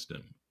against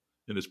him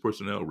in his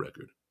personnel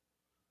record.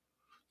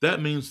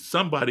 That means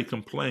somebody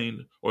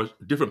complained, or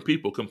different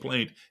people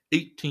complained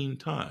 18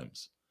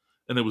 times,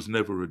 and it was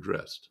never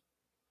addressed.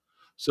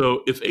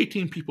 So if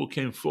 18 people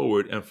came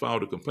forward and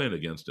filed a complaint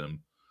against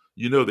him,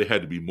 there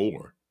had to be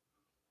more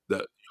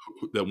that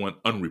went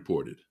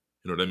unreported.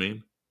 You know what I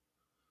mean?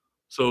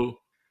 So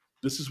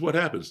this is what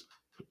happens.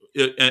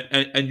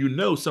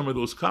 And some of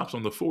those cops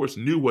on the force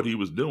knew what he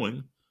was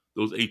doing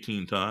those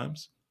 18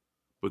 times,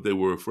 but they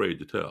were afraid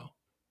to tell.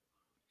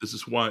 This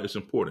is why it's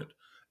important.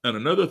 And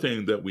another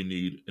thing that we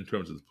need in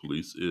terms of the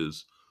police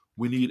is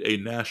we need a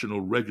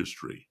national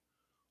registry,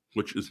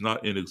 which is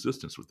not in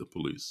existence with the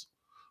police.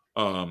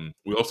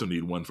 We also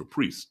need one for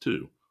priests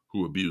too,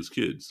 who abuse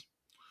kids.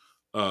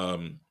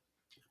 And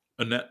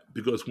that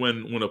because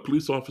when a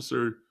police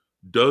officer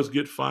does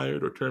get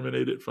fired or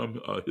terminated from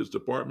his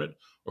department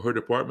or her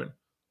department,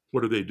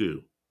 what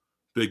do?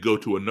 They go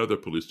to another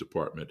police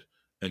department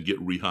and get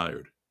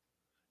rehired,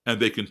 and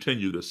they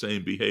continue the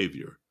same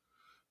behavior.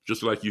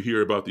 Just like you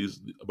hear about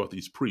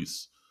these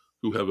priests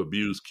who have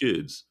abused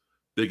kids,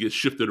 they get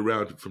shifted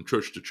around from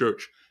church to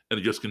church, and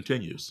it just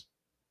continues.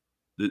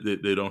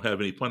 They don't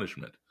have any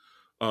punishment.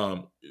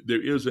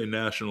 There is a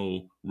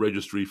national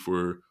registry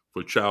for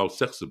child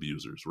sex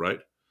abusers, right?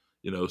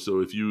 So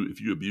if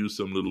you abuse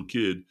some little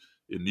kid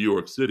in New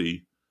York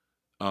City,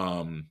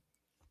 and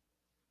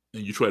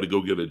you try to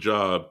go get a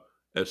job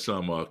at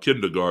some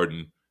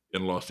kindergarten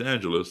in Los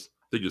Angeles,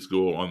 they just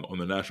go on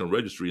the national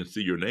registry and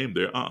see your name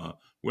there.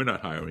 We're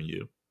not hiring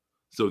you.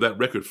 So that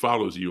record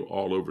follows you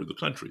all over the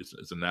country.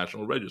 It's a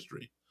national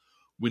registry.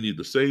 We need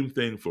the same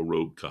thing for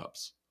rogue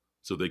cops,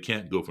 so they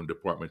can't go from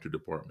department to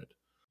department.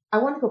 I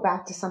want to go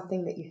back to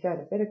something that you said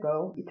a bit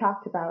ago. You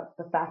talked about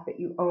the fact that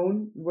you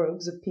own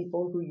rogues of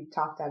people who you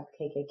talked out of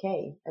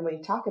KKK. And when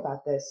you talk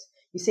about this,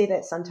 you say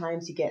that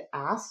sometimes you get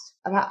asked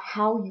about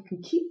how you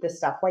can keep this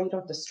stuff, why you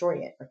don't destroy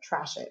it or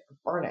trash it or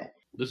burn it.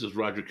 This is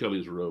Roger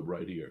Kelly's robe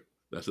right here.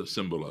 That's a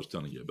symbol I was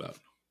telling you about.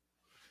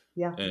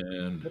 Yeah.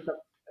 And with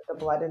the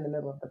blood in the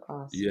middle of the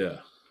cross. Yeah.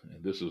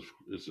 And this is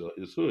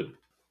his hood.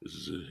 This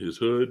is his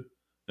hood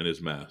and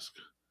his mask.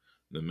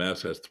 The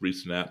mask has 3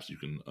 snaps. You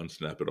can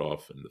unsnap it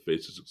off, and the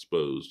face is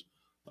exposed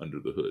under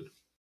the hood.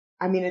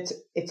 I mean,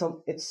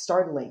 it's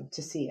startling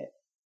to see it.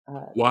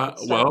 Why?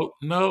 Well,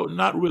 no,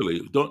 not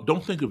really.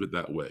 Don't think of it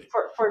that way.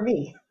 For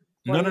me.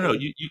 No.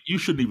 You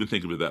shouldn't even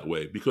think of it that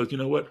way, because you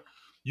know what?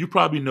 You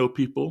probably know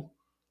people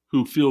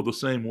who feel the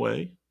same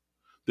way.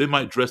 They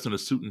might dress in a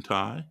suit and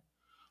tie,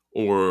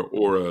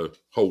 or a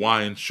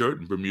Hawaiian shirt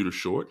and Bermuda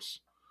shorts,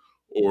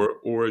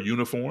 or a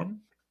uniform.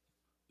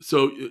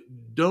 So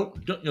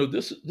don't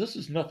this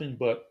is nothing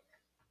but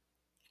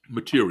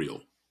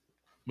material.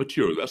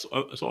 That's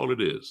all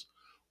it is.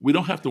 We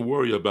don't have to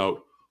worry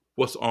about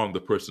what's on the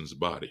person's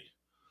body.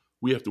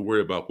 We have to worry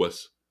about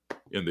what's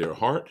in their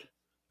heart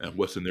and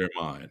what's in their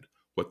mind,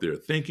 what they're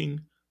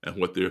thinking and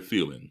what they're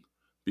feeling.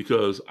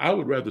 Because I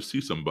would rather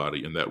see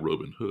somebody in that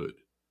robe and hood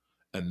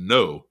and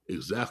know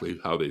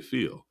exactly how they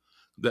feel.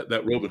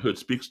 That robe and hood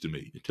speaks to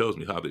me. It tells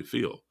me how they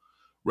feel,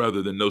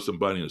 rather than know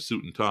somebody in a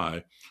suit and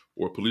tie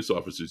or a police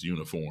officer's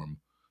uniform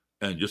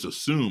and just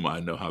assume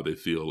I know how they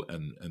feel,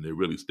 and they're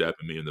really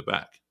stabbing me in the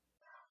back.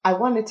 I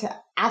wanted to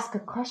ask a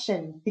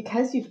question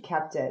because you've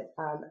kept it,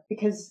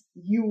 because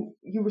you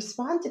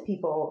respond to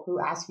people who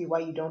ask you why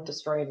you don't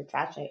destroy it or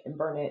trash it and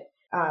burn it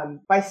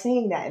by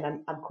saying that,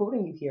 and I'm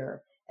quoting you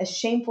here, as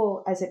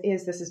shameful as it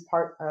is, this is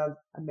part of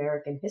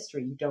American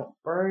history. You don't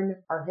burn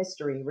our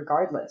history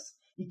regardless.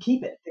 You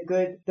keep it, the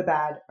good, the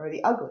bad, or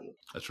the ugly.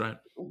 That's right.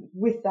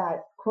 With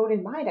that quote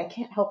in mind, I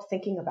can't help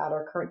thinking about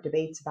our current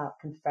debates about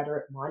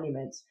Confederate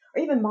monuments,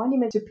 or even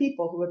monuments to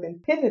people who have been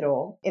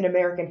pivotal in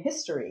American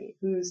history,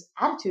 whose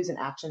attitudes and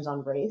actions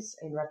on race,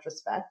 in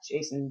retrospect,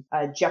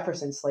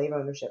 Jefferson's slave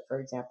ownership, for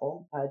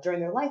example, during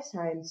their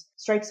lifetimes,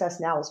 strikes us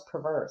now as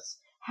perverse.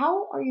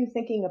 How are you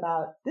thinking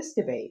about this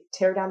debate,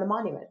 tear down the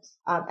monuments?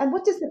 And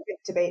what does the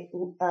debate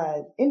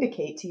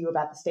indicate to you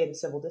about the state of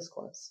civil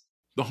discourse?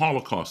 The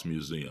Holocaust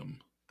Museum,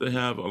 they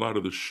have a lot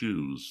of the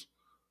shoes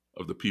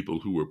of the people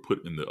who were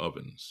put in the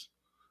ovens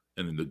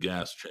and in the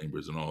gas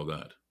chambers and all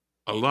that.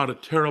 A lot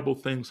of terrible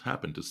things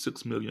happened to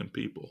 6 million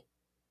people.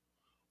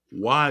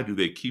 Why do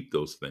they keep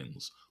those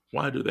things?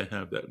 Why do they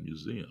have that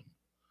museum?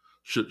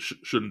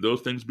 Shouldn't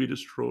those things be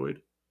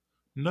destroyed?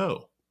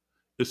 No.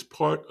 It's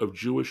part of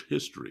Jewish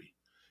history.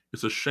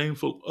 It's a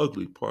shameful,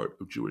 ugly part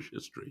of Jewish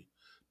history,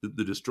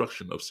 the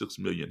destruction of 6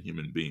 million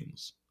human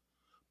beings.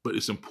 But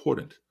it's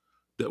important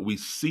that we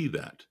see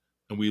that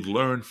and we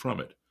learn from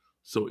it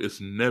so it's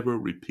never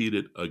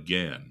repeated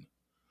again.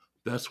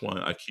 That's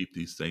why I keep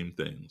these same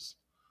things.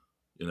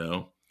 You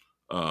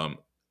know,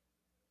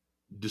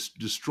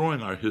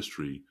 destroying our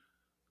history,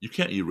 you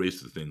can't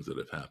erase the things that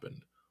have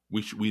happened.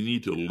 We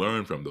need to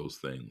learn from those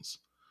things,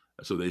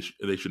 so they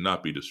should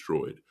not be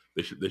destroyed.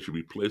 They should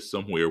be placed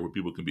somewhere where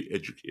people can be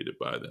educated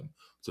by them,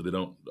 so they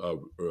don't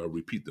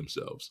repeat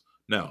themselves.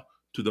 Now,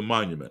 to the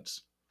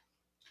monuments.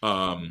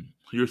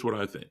 Here's what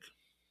I think.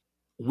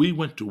 We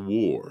went to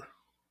war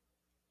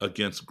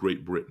against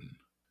Great Britain,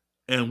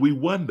 and we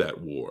won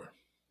that war,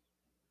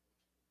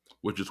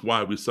 which is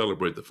why we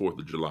celebrate the 4th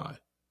of July.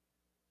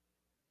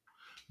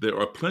 There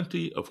are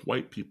plenty of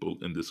white people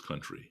in this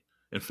country.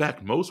 In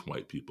fact, most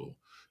white people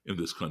in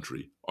this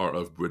country are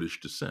of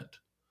British descent,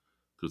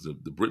 because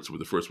the Brits were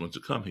the first ones to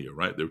come here,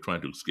 right? They were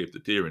trying to escape the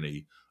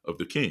tyranny of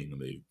the king,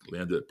 and they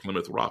landed at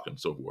Plymouth Rock and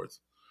so forth.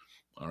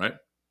 All right.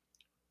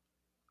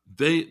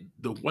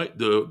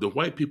 The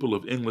white people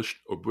of English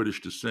or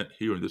British descent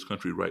here in this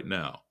country right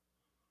now,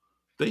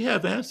 they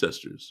have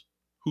ancestors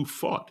who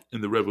fought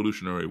in the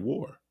Revolutionary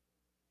War.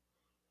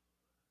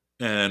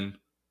 And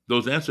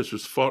those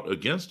ancestors fought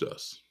against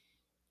us.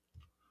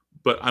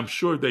 But I'm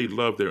sure they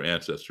love their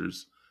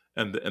ancestors,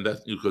 and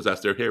that's because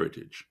that's their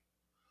heritage.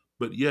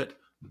 But yet,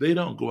 they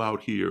don't go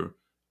out here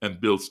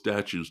and build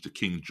statues to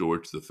King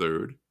George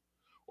III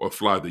or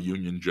fly the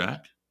Union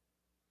Jack.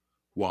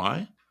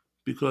 Why?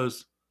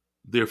 Because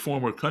their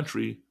former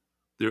country,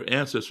 their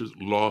ancestors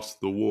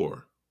lost the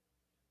war.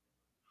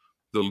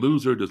 The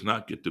loser does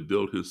not get to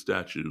build his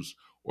statues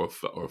or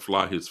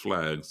fly his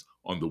flags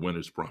on the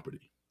winner's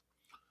property.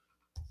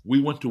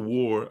 We went to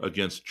war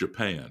against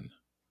Japan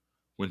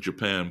when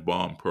Japan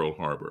bombed Pearl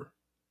Harbor.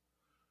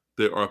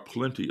 There are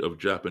plenty of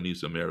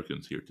Japanese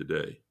Americans here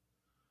today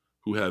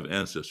who have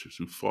ancestors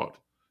who fought,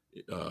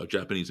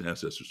 Japanese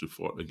ancestors who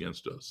fought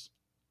against us.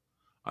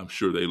 I'm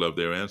sure they love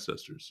their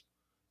ancestors,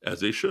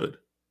 as they should.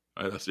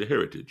 That's their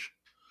heritage.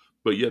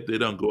 But yet they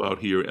don't go out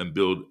here and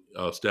build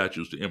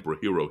statues to Emperor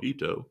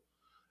Hirohito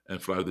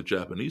and fly the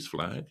Japanese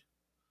flag.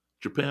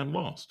 Japan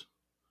lost.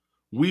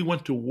 We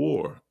went to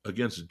war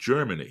against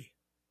Germany.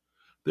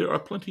 There are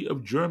plenty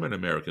of German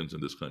Americans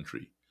in this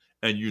country,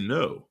 and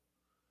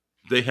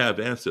they have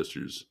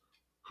ancestors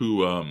who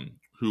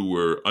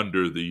were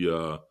under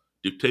the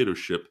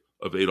dictatorship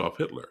of Adolf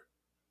Hitler.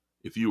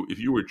 If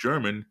you were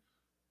German,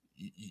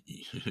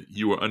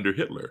 you were under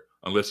Hitler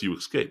unless you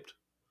escaped,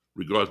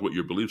 regardless of what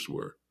your beliefs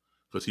were,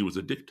 because he was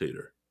a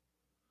dictator.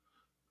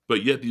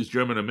 But yet these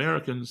German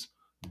Americans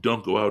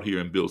don't go out here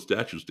and build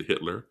statues to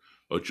Hitler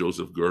or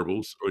Joseph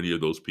Goebbels or any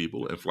of those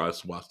people and fly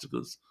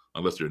swastikas,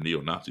 unless they're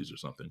neo-Nazis or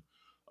something.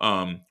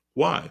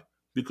 Why?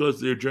 Because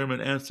their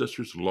German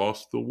ancestors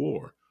lost the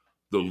war.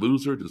 The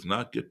loser does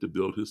not get to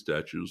build his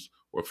statues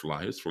or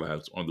fly his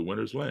flags on the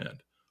winner's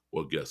land.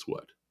 Well, guess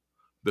what?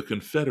 The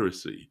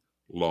Confederacy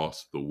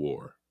lost the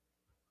war.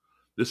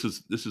 This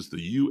is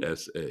the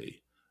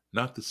USA,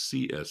 not the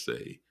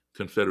CSA,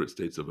 Confederate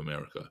States of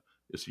America.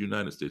 It's the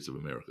United States of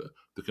America.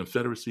 The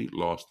Confederacy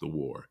lost the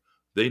war.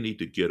 They need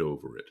to get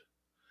over it.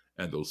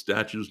 And those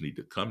statues need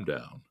to come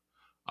down.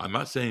 I'm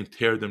not saying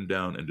tear them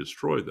down and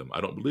destroy them.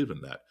 I don't believe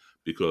in that,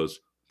 because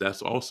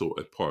that's also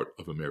a part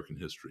of American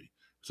history.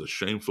 It's a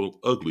shameful,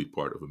 ugly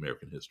part of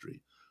American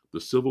history.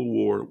 The Civil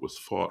War was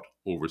fought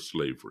over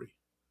slavery.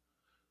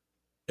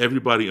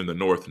 Everybody in the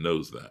North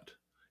knows that.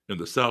 In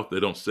the South, they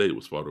don't say it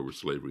was fought over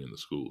slavery in the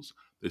schools.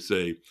 They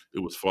say it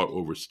was fought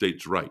over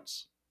states'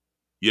 rights.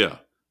 Yeah,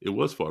 it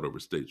was fought over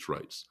states'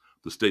 rights.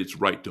 The state's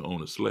right to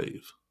own a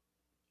slave.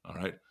 All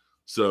right?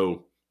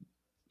 So,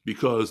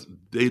 because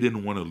they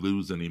didn't want to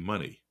lose any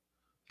money,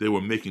 they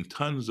were making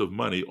tons of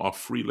money off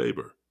free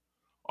labor,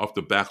 off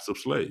the backs of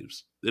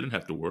slaves. They didn't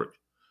have to work,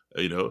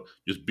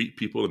 just beat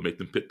people and make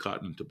them pick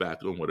cotton,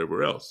 tobacco, and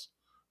whatever else.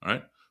 All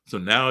right? So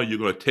now you're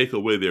going to take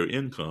away their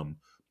income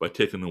by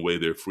taking away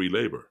their free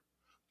labor.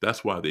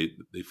 That's why they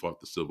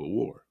fought the Civil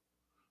War.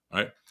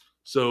 All right?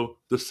 So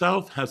the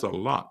South has a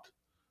lot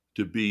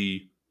to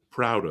be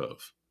proud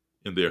of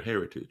in their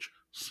heritage.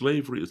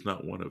 Slavery is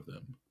not one of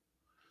them.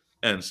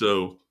 And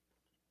so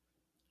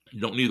you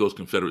don't need those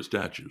Confederate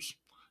statues.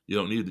 You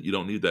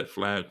don't need that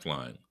flag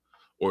flying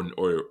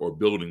or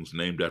buildings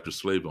named after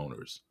slave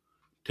owners.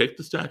 Take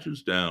the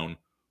statues down,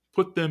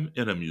 put them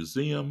in a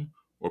museum,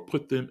 or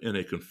put them in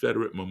a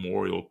Confederate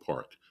memorial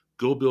park.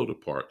 Go build a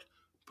park,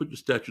 put your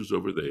statues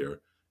over there,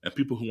 and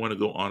people who want to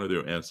go honor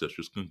their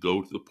ancestors can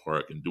go to the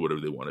park and do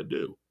whatever they want to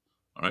do.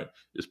 All right?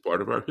 It's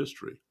part of our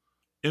history.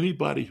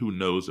 Anybody who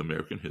knows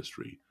American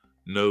history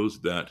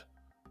knows that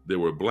there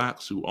were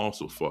blacks who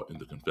also fought in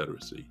the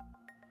Confederacy.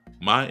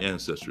 My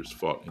ancestors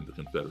fought in the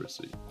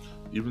Confederacy.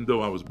 Even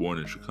though I was born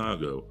in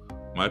Chicago,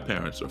 my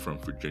parents are from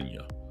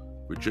Virginia.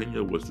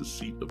 Virginia was the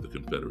seat of the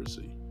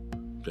Confederacy.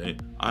 Okay?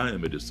 I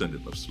am a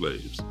descendant of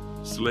slaves.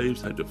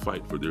 Slaves had to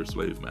fight for their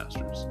slave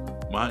masters.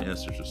 My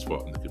ancestors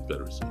fought in the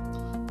Confederacy.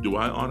 Do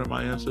I honor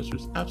my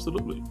ancestors?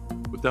 Absolutely.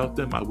 Without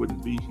them, I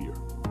wouldn't be here.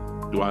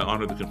 Do I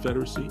honor the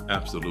Confederacy?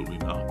 Absolutely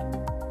not.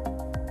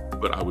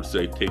 But I would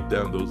say take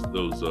down those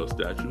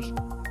statues,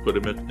 put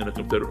them in a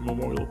Confederate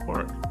memorial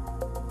park,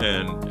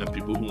 and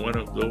people who want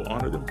to go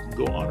honor them can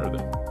go honor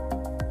them.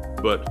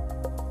 But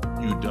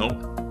you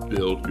don't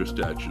build your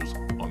statues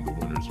on the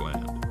winner's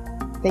land.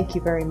 Thank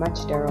you very much,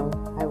 Daryl.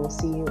 I will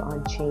see you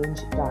on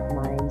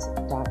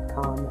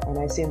change.minds.com, and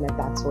I assume that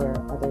that's where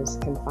others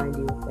can find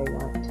you if they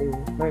want to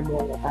learn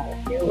more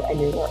about you and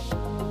your work.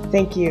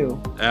 Thank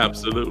you.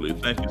 Absolutely.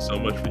 Thank you so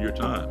much for your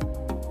time.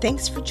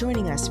 Thanks for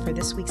joining us for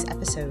this week's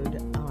episode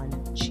on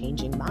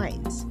Changing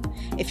Minds.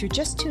 If you're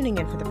just tuning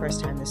in for the first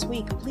time this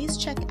week, please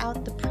check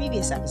out the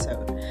previous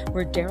episode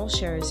where Daryl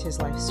shares his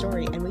life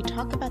story and we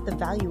talk about the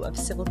value of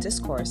civil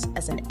discourse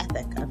as an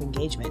ethic of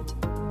engagement.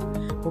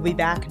 We'll be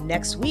back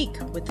next week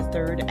with the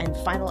third and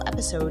final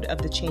episode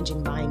of the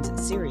Changing Minds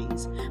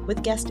series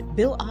with guest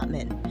Bill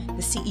Ottman,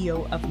 the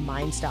CEO of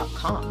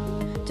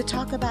Minds.com, to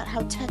talk about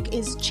how tech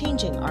is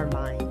changing our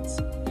minds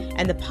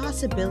and the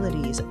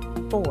possibilities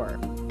for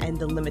and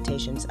the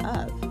limitations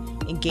of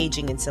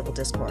engaging in civil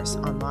discourse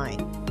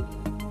online.